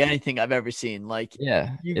unlike anything I've ever seen. Like,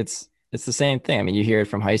 Yeah, You- it's the same thing. I mean, you hear it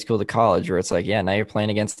from high school to college, where it's like, yeah, now you're playing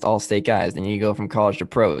against all state guys. Then you go from college to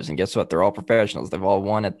pros, and guess what? They're all professionals. They've all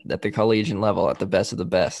won at the collegiate level, at the best of the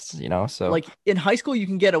best. You know, so like in high school, you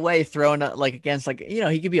can get away throwing like against like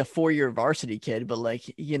he could be a 4-year varsity kid, but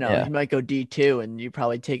like Yeah. he might go D2 and you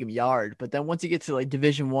probably take him yard. But then once you get to like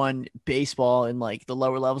Division I baseball and like the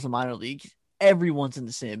lower levels of minor leagues, everyone's in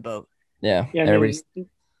the same boat. yeah, Yeah, I mean, everybody's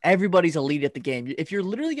Everybody's elite at the game. If you're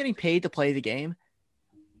literally getting paid to play the game,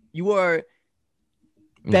 you are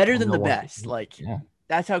better than the number one. best. Like Yeah.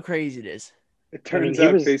 that's how crazy it is. It I mean, turns he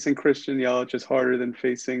out was- facing Christian Yelich is harder than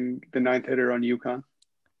facing the 9th hitter on UConn.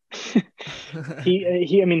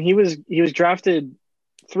 he was drafted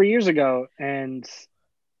 3 years ago, and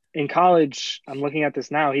in college, I'm looking at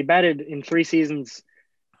this now. He batted in 3 seasons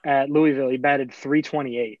at Louisville. He batted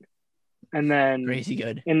 328, and then Crazy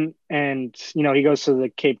good. and he goes to the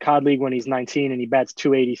Cape Cod League when he's 19 and he bats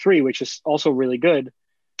 283, which is also really good.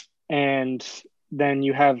 And then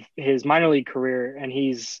you have his minor league career, and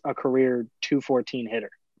he's a career 214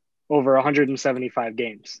 hitter over 175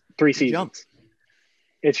 games, 3 seasons. Jump.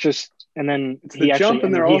 It's just, and then It's he the actually, jump,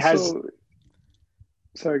 and they're he also.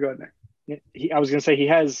 Sorry, go ahead, Nick. I was going to say he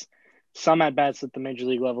has some at bats at the major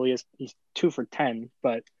league level. He's 2 for 10,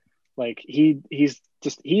 but like he is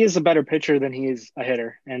a better pitcher than he is a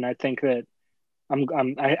hitter. And I think that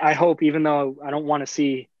I hope, even though I don't want to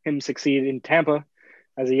see him succeed in Tampa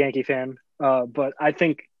as a Yankee fan, but I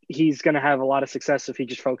think he's going to have a lot of success if he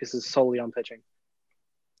just focuses solely on pitching.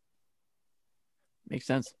 Makes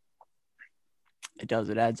sense. It does.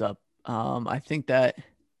 It adds up. I think that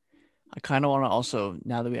I kind of want to also,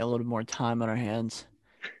 now that we have a little bit more time on our hands,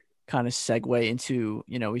 kind of segue into,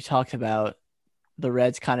 we talked about the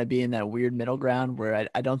Reds kind of being that weird middle ground where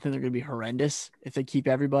I don't think they're going to be horrendous if they keep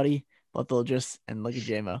everybody, but they'll just, and look at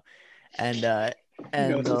JMO, and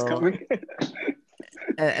what's coming.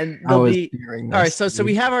 and they'll be all right. So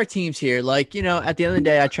we have our teams here. Like, at the end of the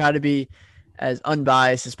day, I try to be as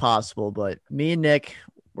unbiased as possible, but me and Nick,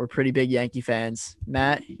 we're pretty big Yankee fans.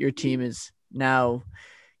 Matt, your team is now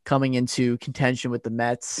coming into contention with the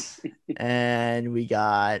Mets, and we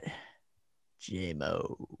got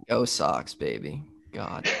JMO. Go Sox, baby.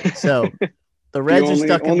 God. So the Reds are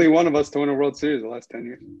stuck. Only one of us to win a World Series the last 10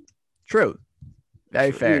 years. True.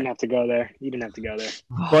 Very fair. You didn't have to go there.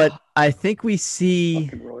 But I think we see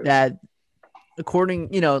that according,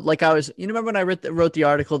 like I was, remember when I wrote the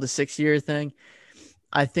article, the 6-year thing?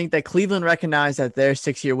 I think that Cleveland recognized that their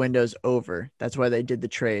 6-year window is over. That's why they did the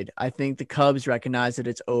trade. I think the Cubs recognize that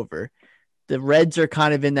it's over. The Reds are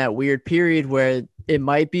kind of in that weird period where it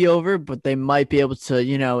might be over, but they might be able to,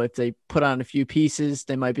 if they put on a few pieces,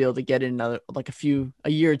 they might be able to get in another, like a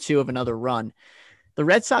year or two of another run. The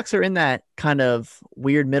Red Sox are in that kind of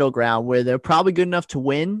weird middle ground where they're probably good enough to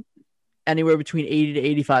win anywhere between 80 to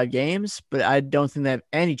 85 games, but I don't think they have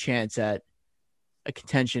any chance at a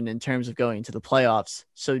contention in terms of going to the playoffs.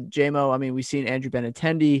 So JMO, I mean, we've seen Andrew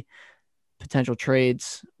Benintendi, potential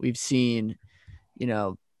trades. We've seen,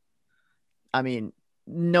 no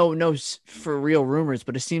for real rumors,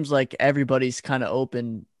 but it seems like everybody's kind of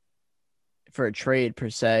open for a trade per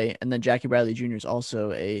se. And then Jackie Bradley Jr. is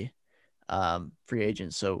also a free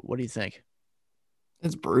agent. So what do you think?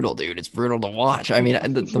 It's brutal, dude. It's brutal to watch. I mean,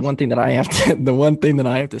 the one thing that I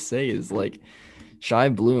have to say is like, Shai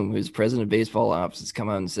Bloom, who's president of baseball ops, has come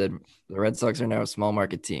out and said the Red Sox are now a small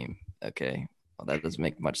market team. Okay. Well, that doesn't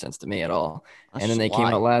make much sense to me at all. And then they came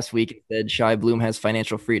out last week and said Shai Bloom has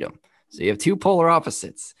financial freedom. So you have two polar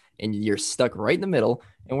opposites and you're stuck right in the middle.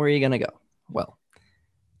 And where are you going to go? Well,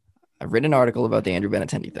 I've written an article about the Andrew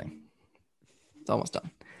Benintendi thing. It's almost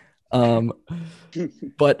done.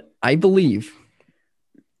 But I believe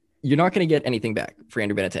you're not going to get anything back for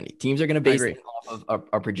Andrew Benintendi. Teams are going to base it off of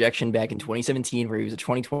our projection back in 2017, where he was a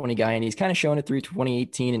 2020 guy, and he's kind of shown it through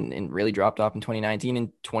 2018 and really dropped off in 2019,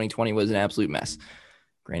 and 2020 was an absolute mess.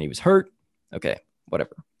 Granted, he was hurt. Okay,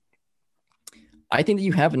 whatever. I think that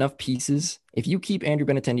you have enough pieces. If you keep Andrew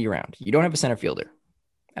Benintendi around, you don't have a center fielder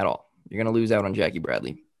at all. You're going to lose out on Jackie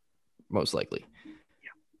Bradley, most likely.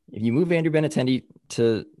 If you move Andrew Benintendi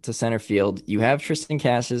to center field, you have Tristan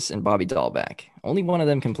Casas and Bobby Dahl back. Only one of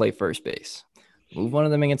them can play first base. Move one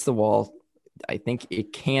of them against the wall. I think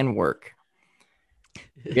it can work.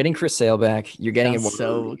 You're getting Chris Sale back. You're getting it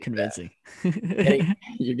so convincing.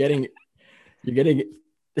 You're getting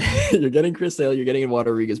Chris Sale. You're getting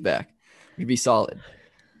Eduardo Rodriguez back. You'd be solid.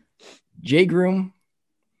 Jay Groom,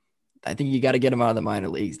 I think you got to get him out of the minor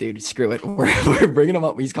leagues, dude. Screw it. We're bringing him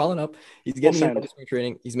up. He's calling up. He's getting into spring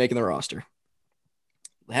training. He's making the roster.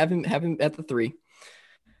 Have him at the 3.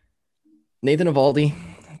 Nathan Eovaldi,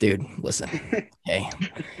 dude, listen. Hey,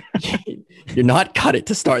 you're not cut it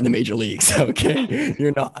to start in the major leagues, okay?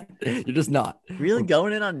 You're not. You're just not. Really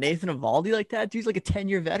going in on Nathan Eovaldi like that? Dude's like a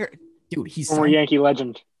 10-year veteran. Dude, he's former Yankee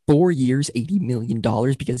legend. 4 years, $80 million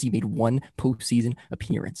because he made one postseason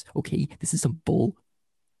appearance. Okay, this is some bull.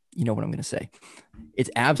 You know what I'm going to say. It's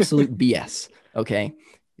absolute BS. Okay.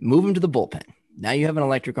 Move him to the bullpen. Now you have an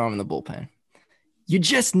electric arm in the bullpen. You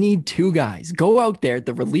just need 2 guys. Go out there.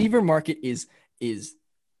 The reliever market is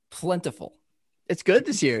plentiful. It's good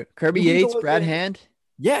this year. Kirby Yates, Brad Hand.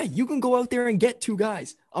 Yeah, you can go out there and get 2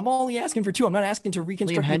 guys. I'm only asking for 2. I'm not asking to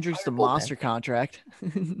reconstruct. Liam Hendricks, the monster contract.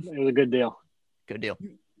 It was a good deal. Good deal.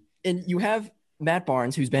 And you have Matt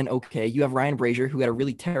Barnes, who's been okay. You have Ryan Brazier, who had a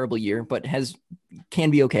really terrible year, but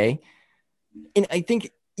can be okay. And I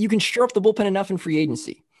think you can shore up the bullpen enough in free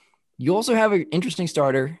agency. You also have an interesting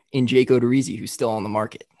starter in Jake Odorizzi, who's still on the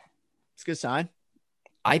market. It's a good sign.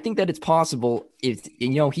 I think that it's possible if,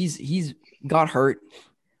 he's got hurt,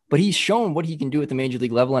 but he's shown what he can do at the major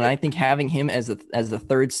league level. And I think having him as the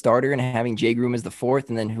 3rd starter and having Jay Groom as the 4th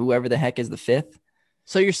and then whoever the heck is the 5th.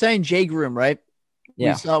 So you're saying Jay Groom, right?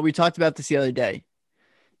 Yeah. We talked about this the other day.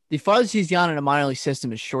 The farthest he's gone in a minor league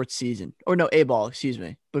system is short season. Or no, A-ball, excuse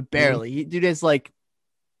me. But barely. Dude has like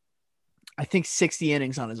I think 60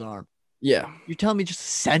 innings on his arm. Yeah. You're telling me just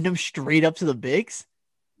send him straight up to the bigs?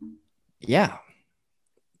 Yeah.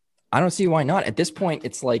 I don't see why not. At this point,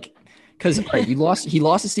 it's like, because he lost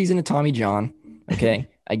a season to Tommy John. Okay,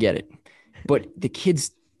 I get it. But the kid's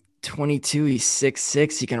 22, he's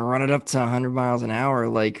 6'6", he can run it up to 100 miles an hour.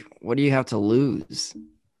 Like, what do you have to lose?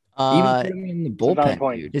 Even put him in the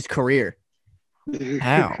bullpen, dude. His career.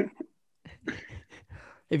 How?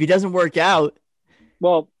 If he doesn't work out,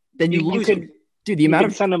 well, then you lose him. Dude, the amount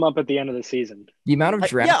of send him up at the end of the season. The amount of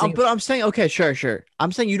drafting. Yeah, but I'm saying, okay, sure.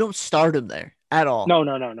 I'm saying you don't start him there at all. No.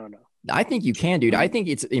 I think you can, dude. I think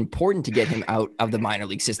it's important to get him out of the minor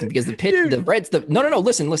league system because no.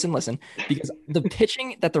 Listen. Because the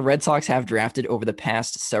pitching that the Red Sox have drafted over the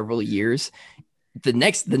past several years, the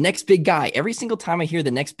next big guy. Every single time I hear the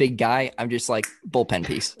next big guy, I'm just like bullpen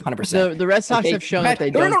piece, 100%. The Red Sox have shown that they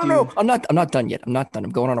don't. No. I'm not done yet. I'm not done.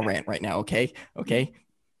 I'm going on a rant right now. Okay.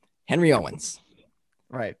 Henry Owens.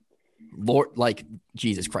 Right. Lord, like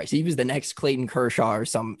Jesus Christ, he was the next Clayton Kershaw or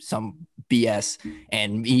some BS,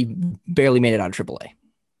 and he barely made it out of AAA.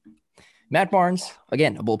 Matt Barnes,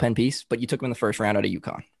 again, a bullpen piece, but you took him in the first round out of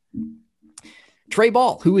UConn. Trey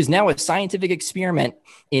Ball, who is now a scientific experiment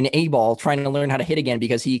in A-ball, trying to learn how to hit again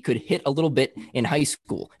because he could hit a little bit in high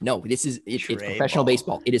school. No, it's professional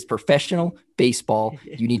baseball. It is professional baseball.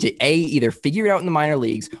 You need to either figure it out in the minor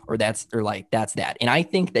leagues or that's that. And I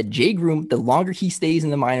think that Jay Groom, the longer he stays in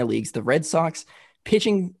the minor leagues, the Red Sox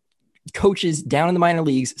pitching coaches down in the minor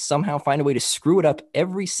leagues somehow find a way to screw it up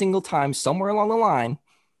every single time somewhere along the line.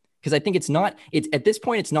 Because I think it's at this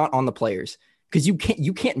point, it's not on the players because you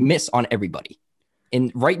can't miss on everybody. And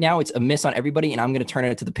right now it's a miss on everybody. And I'm going to turn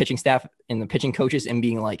it to the pitching staff and the pitching coaches and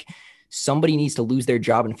being like, somebody needs to lose their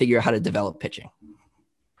job and figure out how to develop pitching.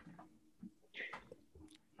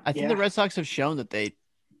 I think the Red Sox have shown that they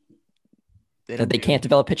can't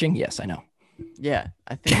develop pitching. Yes, I know. Yeah,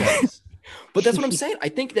 I think that's. But that's what I'm saying. I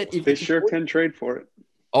think that they sure can trade for it.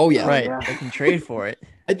 Oh yeah. Right. They can trade for it.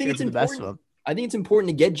 I think it's the best of them. I think it's important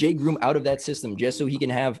to get Jay Groom out of that system just so he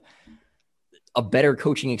can have a better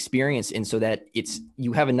coaching experience, and so that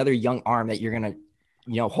you have another young arm that you're gonna,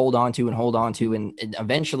 hold on to, and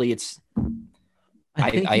eventually it's.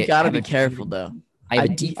 I think you gotta be careful though.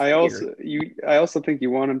 I also think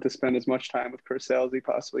you want him to spend as much time with Purcell as he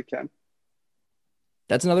possibly can.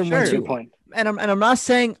 That's another point. And I'm not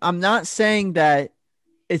saying that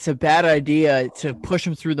it's a bad idea to push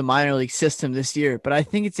him through the minor league system this year, but I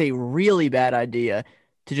think it's a really bad idea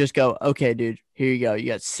to just go, okay, dude, here you go. You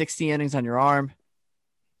got 60 innings on your arm.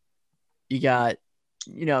 You got,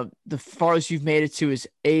 the farthest you've made it to is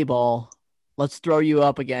A-ball. Let's throw you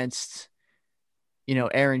up against,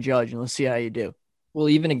 Aaron Judge, and let's see how you do. Well,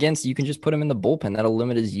 even against, you can just put him in the bullpen. That'll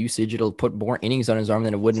limit his usage. It'll put more innings on his arm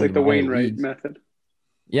than it would. It's like the Wainwright method.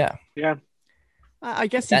 Yeah. Yeah. I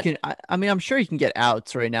guess he can. I mean, I'm sure he can get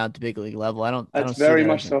outs right now at the big league level. That's very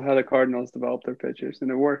much so how the Cardinals develop their pitchers,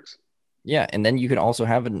 and it works. Yeah, and then you can also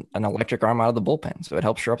have an electric arm out of the bullpen, so it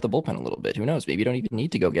helps shore up the bullpen a little bit. Who knows? Maybe you don't even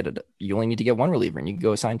need to go get it. You only need to get one reliever, and you can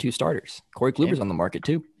go assign 2 starters. Corey Kluber's on the market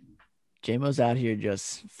too. JMO's out here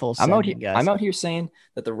just full. I'm out here saying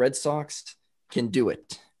that the Red Sox can do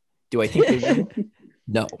it. Do I think they will?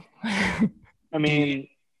 No. I mean,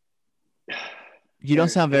 you don't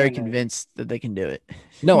sound very convinced that they can do it.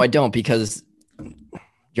 No, I don't, because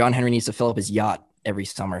John Henry needs to fill up his yacht every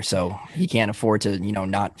summer, so he can't afford to,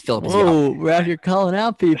 not fill up his yacht. We're out here calling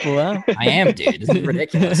out people, huh? I am, dude. This is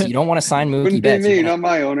ridiculous. You don't want to sign Mookie Betts. Me, not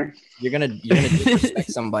my owner. You're gonna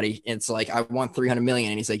disrespect somebody. It's like, I want $300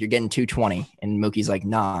 million, and he's like, you're getting $220, and Mookie's like,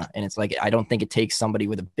 nah. And it's like, I don't think it takes somebody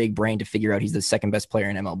with a big brain to figure out he's the second best player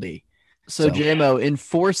in MLB. So JMO, in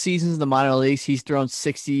 4 seasons in the minor leagues, he's thrown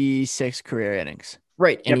 66 career innings.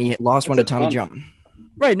 Right, and he lost one to Tommy John.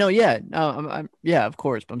 Right. No. Yeah. No. Yeah. Of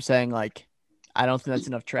course. But I'm saying, like, I don't think that's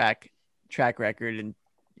enough track record, and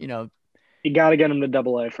you got to get him to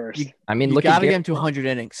AA first. You got to get him to 100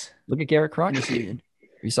 innings. Look at Garrett Crochet.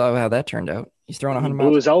 You saw how that turned out. He's throwing 100 miles.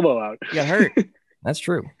 Blew his elbow out. He got hurt. That's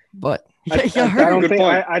true, but he got hurt.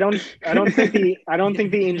 I don't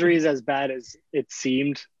think the injury is as bad as it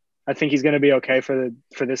seemed. I think he's going to be okay for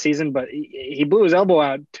this season, but he blew his elbow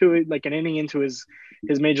out like an inning into his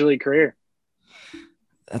major league career.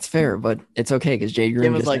 That's fair, but it's okay because Jay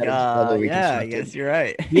Groom was like, yeah, I guess you're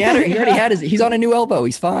right. He already had he's on a new elbow.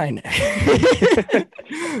 He's fine. They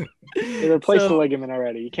replaced the ligament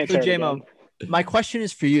already. You can't tear it again. My question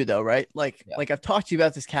is for you though, right? Like I've talked to you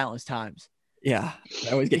about this countless times. Yeah,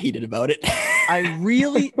 I always get heated about it. I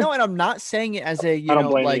really no, and I'm not saying it as a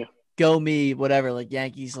go me, whatever, like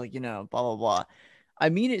Yankees, like blah blah blah. I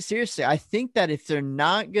mean it seriously. I think that if they're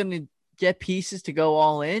not gonna get pieces to go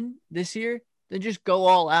all in this year, then just go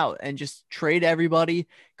all out and just trade everybody,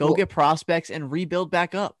 get prospects and rebuild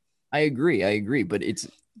back up. I agree. But it's.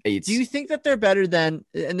 Do you think that they're better than,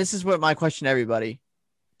 and this is what my question to everybody,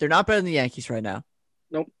 they're not better than the Yankees right now.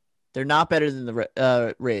 Nope. They're not better than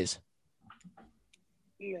the Rays.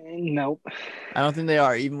 Nope. I don't think they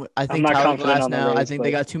are. Even I think I'm not Tyler confident Glass on the now. I Rays, think but-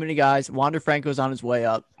 they got too many guys. Wander Franco's on his way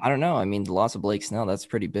up. I don't know. I mean, the loss of Blake Snell, that's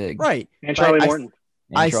pretty big. Right. And Charlie Morton.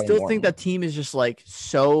 I Charlie still Morton. think that team is just like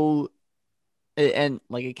so, and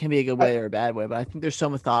like it can be a good way or a bad way, but I think they're so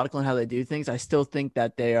methodical in how they do things. I still think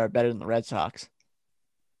that they are better than the Red Sox.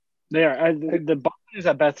 They are. The Boston is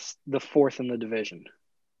at best the fourth in the division.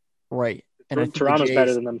 Right. And I think Toronto's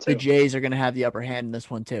better than them too. The Jays are going to have the upper hand in this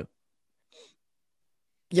one too.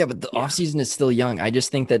 Yeah, but the offseason is still young. I just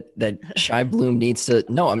think that Shy Bloom needs to.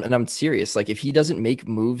 No, I'm serious. Like if he doesn't make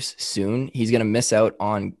moves soon, he's gonna miss out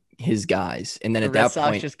on his guys. And then The at Red that Sox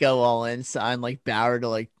point, just go all in, sign like Bauer to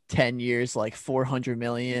like 10 years, like $400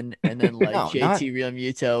 million, and then like No, JT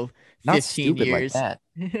Realmuto, 15 not stupid years. like that.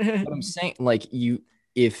 But I'm saying, like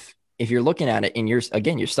if you're looking at it and you're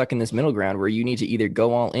stuck in this middle ground where you need to either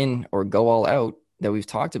go all in or go all out that we've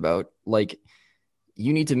talked about, like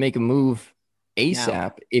you need to make a move ASAP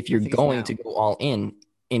Now. if you're I think it's going now. to go all in.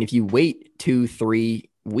 And if you wait 2-3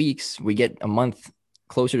 weeks, we get a month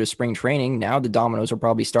closer to spring training. Now the dominoes are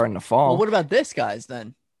probably starting to fall. Well, what about this, guys,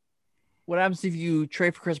 then? What happens if you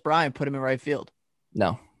trade for Chris Bryant, put him in right field?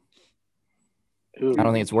 No, Ooh. I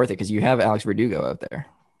don't think it's worth it because you have Alex Verdugo out there.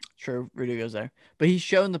 Sure, Verdugo's there. But he's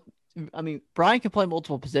shown Bryant can play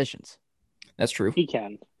multiple positions. That's true. He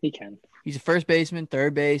can. He's a first baseman,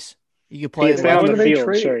 third base. He could play. He can stay left. on What the are they field,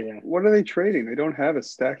 trading? sure, yeah. What are they trading? They don't have a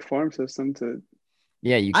stacked farm system to.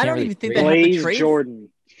 Yeah, you I can't don't really even think trade- they have to Blaze trade. Jordan.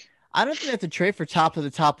 I don't think they have to trade for top of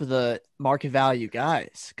the market value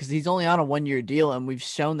guys because he's only on a 1-year deal, and we've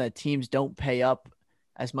shown that teams don't pay up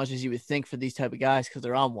as much as you would think for these type of guys because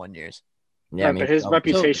they're on 1 years. Yeah, Right, but his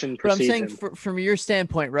reputation But I'm precedes saying him. from your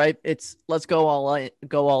standpoint, right? It's let's go all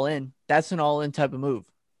in. That's an all in type of move.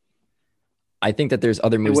 I think that there's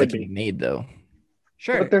other moves would that can be. be made though.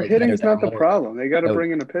 Sure. But their like, hitting better is than not the Miller. problem. They got to No.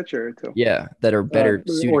 bring in a pitcher or two. Yeah, that are better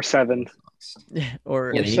suited. or seven. or Yeah,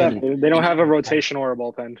 Or they seven. need- They don't have a rotation or a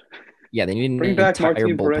bullpen. Yeah, they need an Bring back entire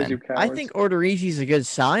Martin Perez, you bullpen. cowards. I think Odorizzi's a good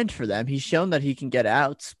sign for them. He's shown that he can get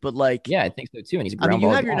outs, but like, Yeah, I think so too. And he's a I mean, ground you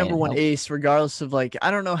ball have your guy number and one help. ace, regardless of like, I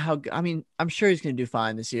don't know how. I mean, I'm sure he's going to do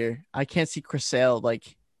fine this year. I can't see Chris Sale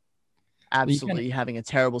like absolutely having a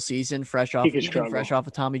terrible season, fresh off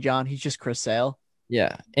of Tommy John. He's just Chris Sale.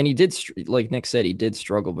 Yeah, and he did like Nick said, he did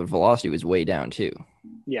struggle, but velocity was way down too.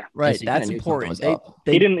 Yeah. Right, So you kinda that's knew something important. was They, up.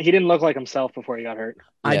 they He didn't look like himself before he got hurt.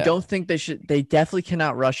 I Yeah. don't think they should. They definitely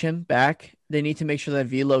cannot rush him back. They need to make sure that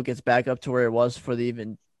Velo gets back up to where it was before they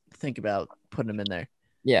even think about putting him in there.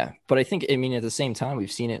 Yeah, but I think at the same time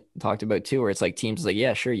we've seen it talked about too, where it's like teams like,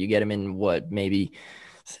 yeah, sure, you get him in what maybe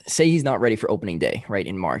say he's not ready for opening day, right,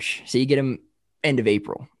 in March. So you get him end of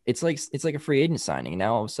April. It's like a free agent signing.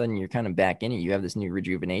 Now all of a sudden you're kind of back in it. You have this new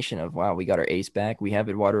rejuvenation of wow, we got our ace back. We have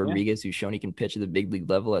Eduardo Rodriguez, who's shown he can pitch at the big league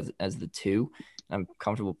level as the 2. I'm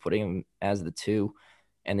comfortable putting him as the 2.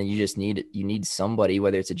 And then you just need somebody,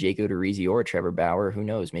 whether it's a Jake Odorizzi or a Trevor Bauer, who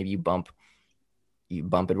knows? Maybe you bump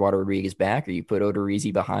Eduardo Rodriguez back, or you put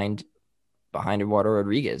Odorizzi behind Eduardo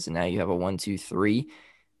Rodriguez, and now you have a 1-2-3.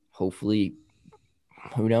 Hopefully,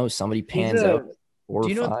 who knows? Somebody pans out 4 Do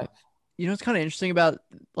you or know- 5. You know what's kind of interesting about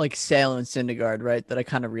like Sale and Syndergaard, right? That I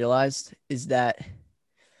kind of realized is that,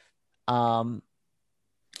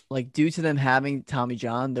 like due to them having Tommy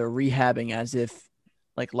John, they're rehabbing as if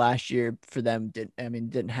like last year for them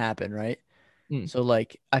didn't happen, right? So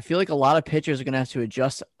like I feel like a lot of pitchers are gonna have to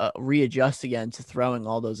readjust again to throwing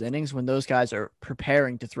all those innings when those guys are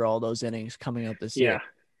preparing to throw all those innings coming up this year. Yeah.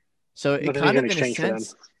 So it But then kind you of can in a exchange for them.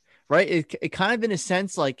 sense, right? It kind of in a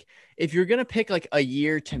sense like if you're gonna pick like a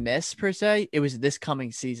year to miss per se, it was this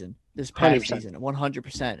coming season, this past 100%. season,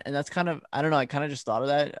 100%. And that's kind of I don't know. I kind of just thought of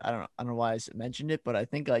that. I don't know why I mentioned it, but I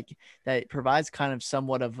think like that provides kind of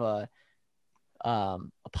somewhat of a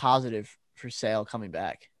positive for Sale coming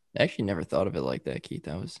back. I actually never thought of it like that, Keith.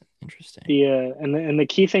 That was interesting. And the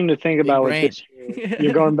key thing to think about with brain. this year,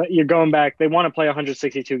 you're going back. They want to play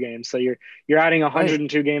 162 games, so you're adding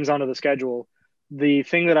 102 games onto the schedule. The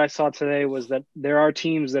thing that I saw today was that there are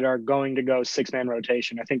teams that are going to go 6-man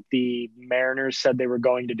rotation. I think the Mariners said they were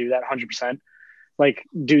going to do that 100%. Like,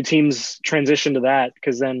 do teams transition to that?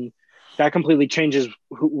 Because then that completely changes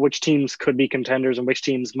which teams could be contenders and which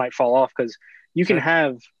teams might fall off. Because you can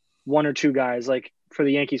have 1 or 2 guys. Like for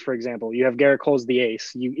the Yankees, for example, you have Garrett Cole's the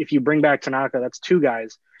ace. If you bring back Tanaka, that's two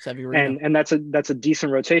guys, Severino. and that's a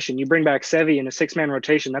decent rotation. You bring back Sevy in a 6-man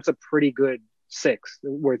rotation, that's a pretty good 6.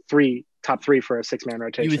 We're top three for a 6-man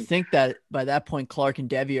rotation. You would think that by that point Clark and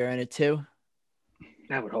Devi are in it too.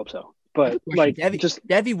 I would hope so, but like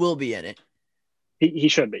Devi will be in it. He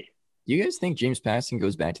should be. Do you guys think James Paxton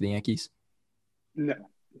goes back to the Yankees? No.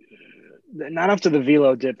 Not after the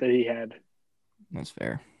velo dip that he had. That's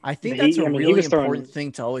fair. I think that's a really was important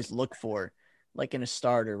thing to always look for, like in a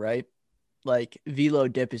starter, right? Like velo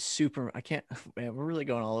dip is super. Man, we're really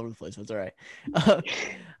going all over the place. That's all right.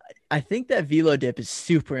 I think that velo dip is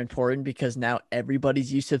super important because now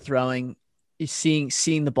everybody's used to throwing,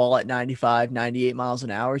 seeing the ball at 95, 98 miles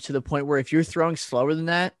an hour to the point where if you're throwing slower than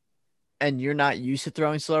that and you're not used to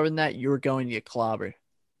throwing slower than that, you're going to get clobbered.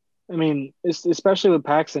 I mean, especially with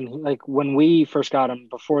Paxton, like when we first got him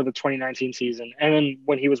before the 2019 season, and then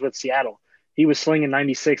when he was with Seattle, he was slinging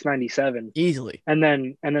 96, 97 easily. And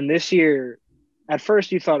then this year, at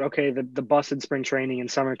first you thought, okay, the busted spring training and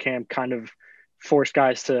summer camp kind of forced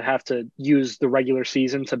guys to have to use the regular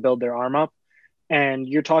season to build their arm up. And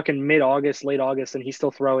you're talking mid-August, late August, and he's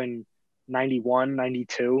still throwing 91,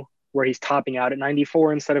 92, where he's topping out at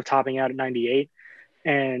 94 instead of topping out at 98.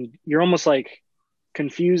 And you're almost like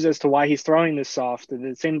confused as to why he's throwing this soft.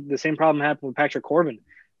 The same problem happened with Patrick Corbin.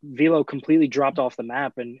 Velo completely dropped off the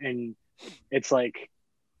map, and it's like,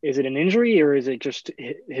 is it an injury or is it just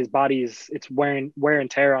his body's it's wear and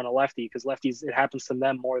tear on a lefty? Because lefties, it happens to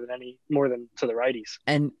them more than to the righties.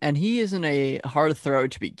 And he isn't a hard thrower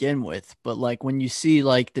to begin with, but like when you see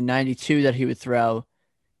like the 92 that he would throw,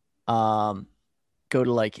 go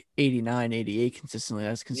to like 89, 88 consistently,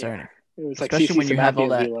 that's concerning. Yeah. It was especially like when you have all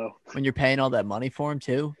that, Velo. when you're paying all that money for him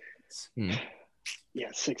too. Yeah,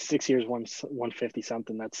 6 years, 150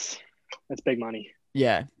 something. That's big money.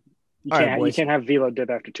 Yeah. You can't have velo dip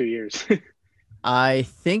after 2 years. I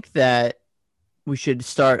think that we should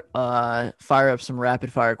start fire up some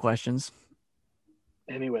rapid fire questions.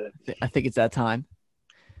 Hit me with it. I think it's that time.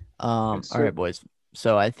 All right, boys.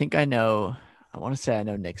 So I think I want to say I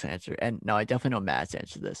know Nick's answer, and no, I definitely know Matt's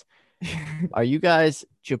answer to this. Are you guys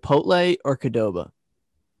Chipotle or Qdoba?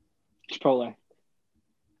 Chipotle.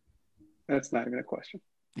 That's not even a question.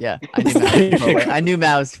 Yeah, I knew Matt was Chipotle. I knew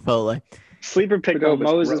Matt was Chipotle. Sleeper pick though. Qdoba's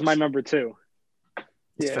Mose gross. is my number 2.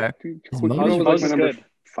 That's fair. Mose my is number good.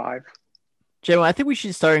 5. Jay, I think we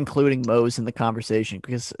should start including Mose in the conversation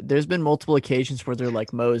because there's been multiple occasions where they're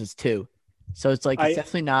like Mose is 2. So it's like it's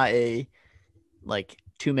definitely not a like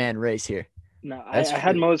 2-man race here. No, I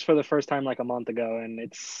had Mose for the first time like a month ago, and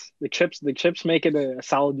it's the chips make it a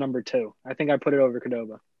solid number 2. I think I put it over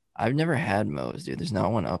Qdoba. I've never had Moe's, dude. There's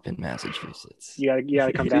not one up in Massachusetts. You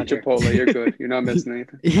gotta come down here. Chipotle, you're good. You're not missing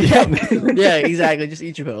anything. Yeah, exactly. Just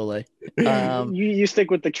eat Chipotle. You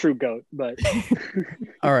stick with the true goat, but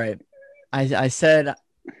all right. I said,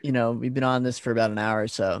 we've been on this for about an hour or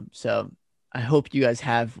so. So I hope you guys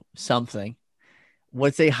have something.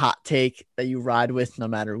 What's a hot take that you ride with no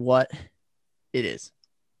matter what it is?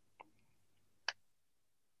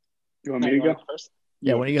 You want me to go first?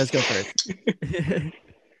 Yeah, why don't you guys go first?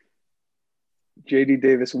 JD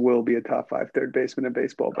Davis will be a top 5 third baseman in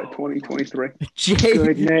baseball by 2023.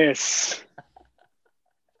 Goodness.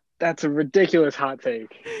 That's a ridiculous hot take.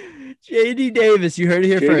 JD Davis, you heard it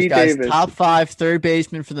here first, guys. Davis. Top 5 third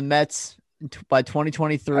baseman for the Mets by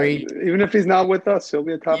 2023. Even if he's not with us, he'll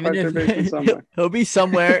be a top 5 third baseman somewhere. He'll be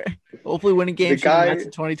somewhere, hopefully winning games for the Mets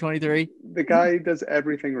in 2023. The guy does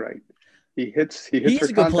everything right. He hits He's her a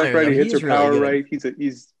good contact player, right. though. He hits He's her really power good. right.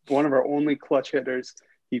 He's one of our only clutch hitters.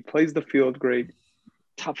 He plays the field great.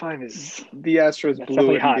 Top 5 is The Astros That's blew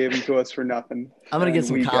definitely it and hot. gave him to us for nothing. I'm gonna get And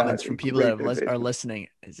some we got comments a from people that great third are baseman. listening.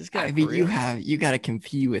 Is this guy? I mean, for real? you got to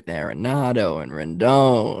compete with Arenado and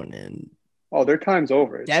Rendon and Oh, their time's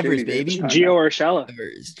over. It's Devers, JD baby. Davis' time Gio now. Urshela.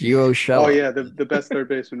 Gio Urshela. Oh yeah, the best third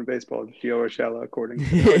baseman in baseball, is Gio Urshela, according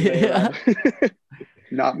to Yeah.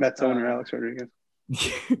 not Mets owner Alex Rodriguez.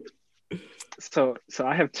 So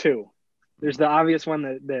I have 2. There's the obvious one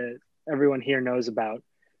that everyone here knows about,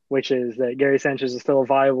 which is that Gary Sanchez is still a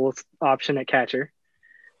viable option at catcher.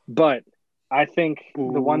 But I think the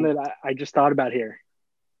one that I just thought about here,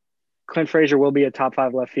 Clint Frazier will be a top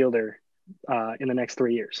 5 left fielder in the next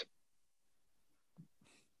 3 years.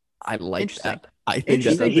 I like Interesting. that. I think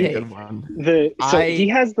that's a Interesting good take. one. He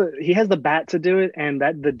has the bat to do it, and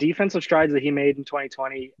that the defensive strides that he made in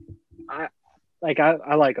 2020, I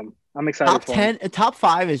like him. I'm excited Top for him. 10, top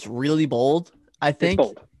 5 is really bold. I It's think.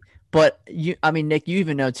 bold. But Nick, you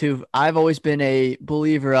even know too. I've always been a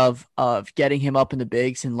believer of getting him up in the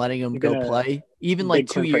bigs and letting him You've go been a play. Even big like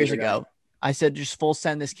 2 Clint years Frazier ago, I said just full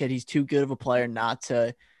send this kid. He's too good of a player not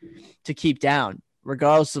to keep down,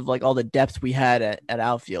 regardless of like all the depth we had at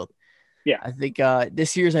outfield. Yeah. I think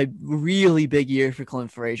this year's a really big year for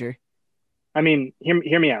Clint Frazier. I mean,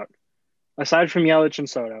 hear me out. Aside from Yelich and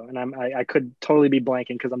Soto, and I could totally be blanking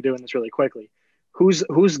because I'm doing this really quickly.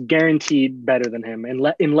 Who's guaranteed better than him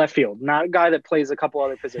in left field? Not a guy that plays a couple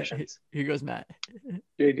other positions. Here goes Matt.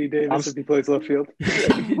 J.D. Davis if he plays left field.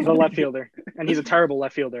 The left fielder, and he's a terrible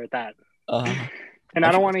left fielder at that. And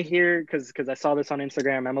I don't want to hear because I saw this on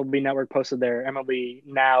Instagram. MLB Network posted their MLB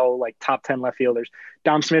Now like top 10 left fielders.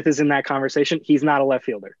 Dom Smith is in that conversation. He's not a left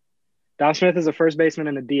fielder. Dom Smith is a first baseman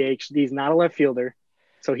and a DH. He's not a left fielder,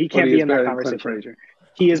 so he can't be in that conversation.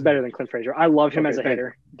 He is better than Clint Frazier. I love him as a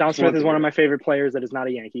hitter. Dom Smith is one of my favorite players that is not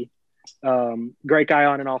a Yankee. Great guy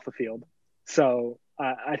on and off the field. So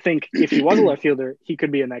I think if he was a left fielder, he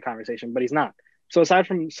could be in that conversation, but he's not. So aside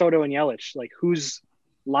from Soto and Yelich, like who's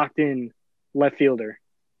locked in left fielder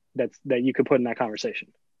that you could put in that conversation?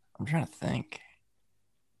 I'm trying to think.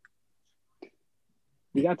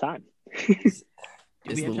 You got time.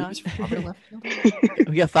 Is Luis Robert left field?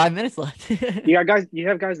 We got 5 minutes left. You have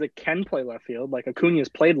guys that can play left field. Like Acuna's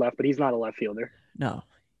played left, but he's not a left fielder. No.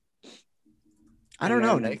 I don't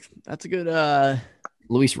know, Nick. That's a good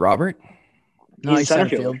Luis Robert? No, he's center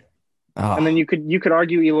field. Oh. And then you could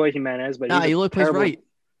argue Eloy Jimenez, but Eloy plays right.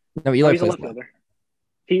 No, Eloy he's a plays left fielder.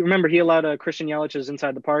 He allowed Christian Yelich's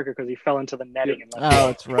inside the Parker because he fell into the netting. Oh,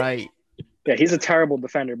 that's right. Yeah, he's a terrible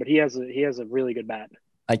defender, but he has a really good bat.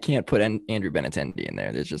 I can't put Andrew Benintendi in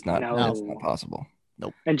there. There's just not. No. It's not possible.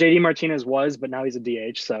 Nope. And JD Martinez was, but now he's a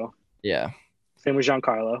DH. So Yeah. same with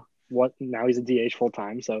Giancarlo. Now he's a DH full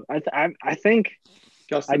time. So I think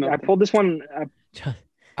Justin I pulled this one.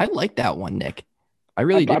 I like that one, Nick. I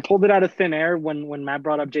really I did. pulled it out of thin air when Matt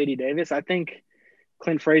brought up JD Davis. I think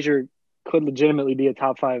Clint Frazier could legitimately be a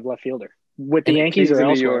top 5 left fielder with the Yankees Kings or in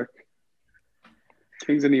New elsewhere. York.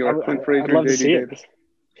 Kings in New York. Clint Frazier I'd love and to see JD it. Davis.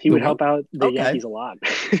 He would help out the Okay. Yankees a lot.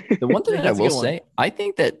 The one thing Yeah, I that's a will good one. say, I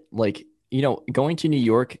think that going to New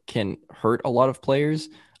York can hurt a lot of players.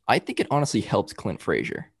 I think it honestly helps Clint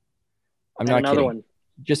Frazier. I'm not another kidding. one.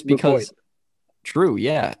 Just Good because point. true,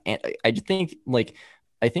 yeah. And I just think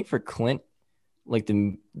I think for Clint, like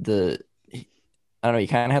the I don't know, he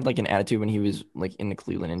kind of had like an attitude when he was like in the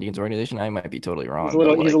Cleveland Indians organization. I might be totally wrong.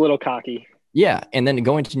 He's a little cocky. Yeah, and then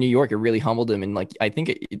going to New York, it really humbled him, and like I think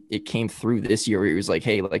it came through this year where he was like,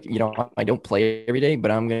 "Hey, like I don't play every day,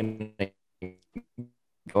 but I'm gonna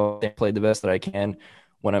go out there and play the best that I can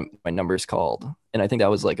when my number's called." And I think that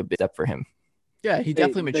was like a big step for him. Yeah, he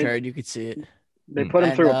definitely matured. You could see it. They put him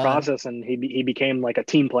And, through a process, and he became like a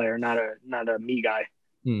team player, not a me guy.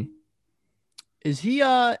 Is he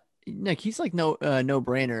Nick? He's like no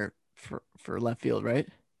brainer for left field, right?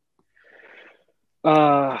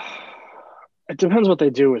 It depends what they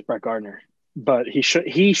do with Brett Gardner, but he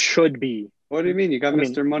should be. What do you mean? You got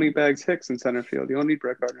Mr. Moneybags Hicks in center field. You don't need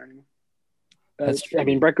Brett Gardner anymore. That's true. I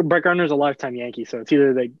mean, Brett Gardner's a lifetime Yankee, so it's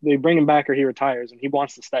either they bring him back or he retires, and he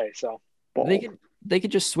wants to stay. So They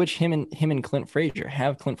could just switch him and Clint Frazier.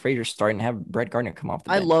 Have Clint Frazier start and have Brett Gardner come off the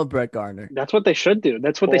bench. I love Brett Gardner. that's what they should do.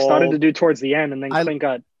 That's what they started to do towards the end, and then Clint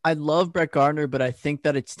got. I love Brett Gardner, but I think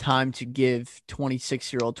that it's time to give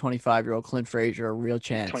 26-year-old, 25-year-old Clint Frazier a real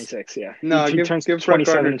chance. 26, yeah. No, he give turns Brett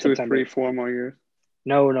 27 Gardner in 2, September. 3, 4 more years.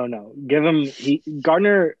 No. Give him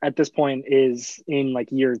Gardner at this point is in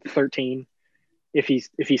like year 13. If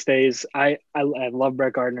he stays, I love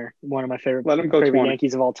Brett Gardner, one of my favorite Let him go 20.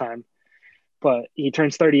 Yankees of all time. But he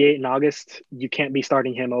turns 38 in August. You can't be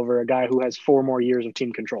starting him over a guy who has 4 more years of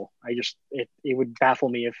team control. It would baffle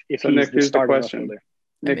me if So he's Nick, the here's the starting question. outfielder.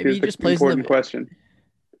 Nick, maybe here's he the just plays in important the- question.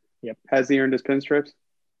 Yep. Has he earned his pinstripes?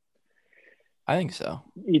 I think so.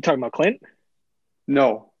 You talking about Clint?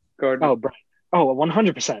 No. Gardner. Oh, Brian. Oh,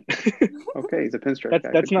 100%. Okay, he's a pinstripe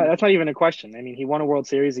guy. That's not even a question. I mean, he won a World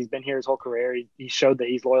Series. He's been here his whole career. He showed that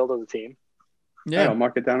he's loyal to the team. Yeah, Yeah, I'll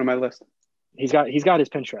mark it down on my list. He's got his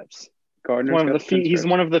pinstripes. Gardner's One of got the few. pinstripes. He's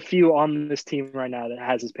one of the few on this team right now that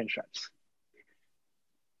has his pinstripes.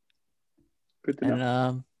 Good to know.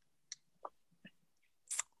 and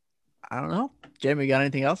I don't know. Jamie, got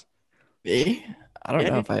anything else? Me? I don't Yeah,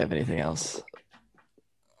 know dude. if I have anything else.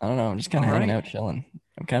 I don't know. I'm just kind of All hanging right. out, chilling.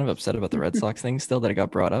 I'm kind of upset about the Red Sox thing still that it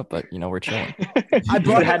got brought up, but we're chilling. I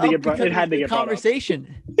brought it had it to up get brought. because It had of to the get brought up.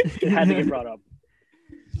 conversation. It had to get brought up.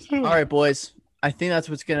 All right, boys. I think that's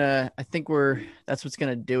what's gonna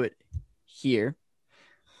do it here.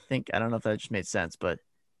 I don't know if that just made sense, but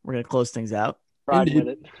we're gonna close things out. Ride with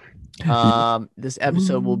it. This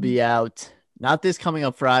episode will be out not this coming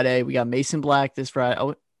up Friday. We got Mason Black this Friday.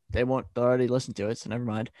 Oh, they'll already listen to it, so never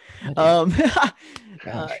mind.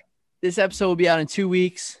 Gosh. This episode will be out in 2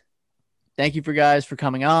 weeks. Thank you for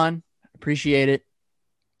coming on. Appreciate it.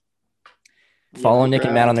 Follow Nick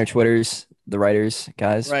and Matt on their Twitters, the writers,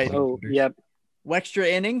 guys. Right. Oh, yep. Wextra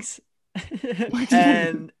innings.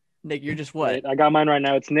 And Nick, you're just what? Wait, I got mine right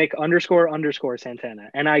now. It's Nick _ Santana.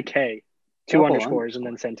 NIK. Two underscores and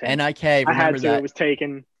then Santana. NIK. I had Remember to. that. It was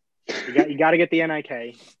taken. You got to get the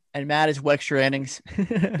NIK. And Matt is Wextra innings.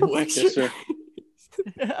 Yes, sir.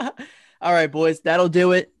 All right, boys. That'll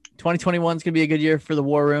do it. 2021 is going to be a good year for the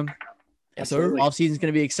War Room. Yes, sir. Off season is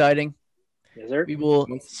going to be exciting. Yes, sir. We will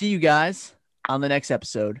see you guys on the next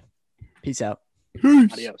episode. Peace out.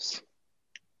 Adios.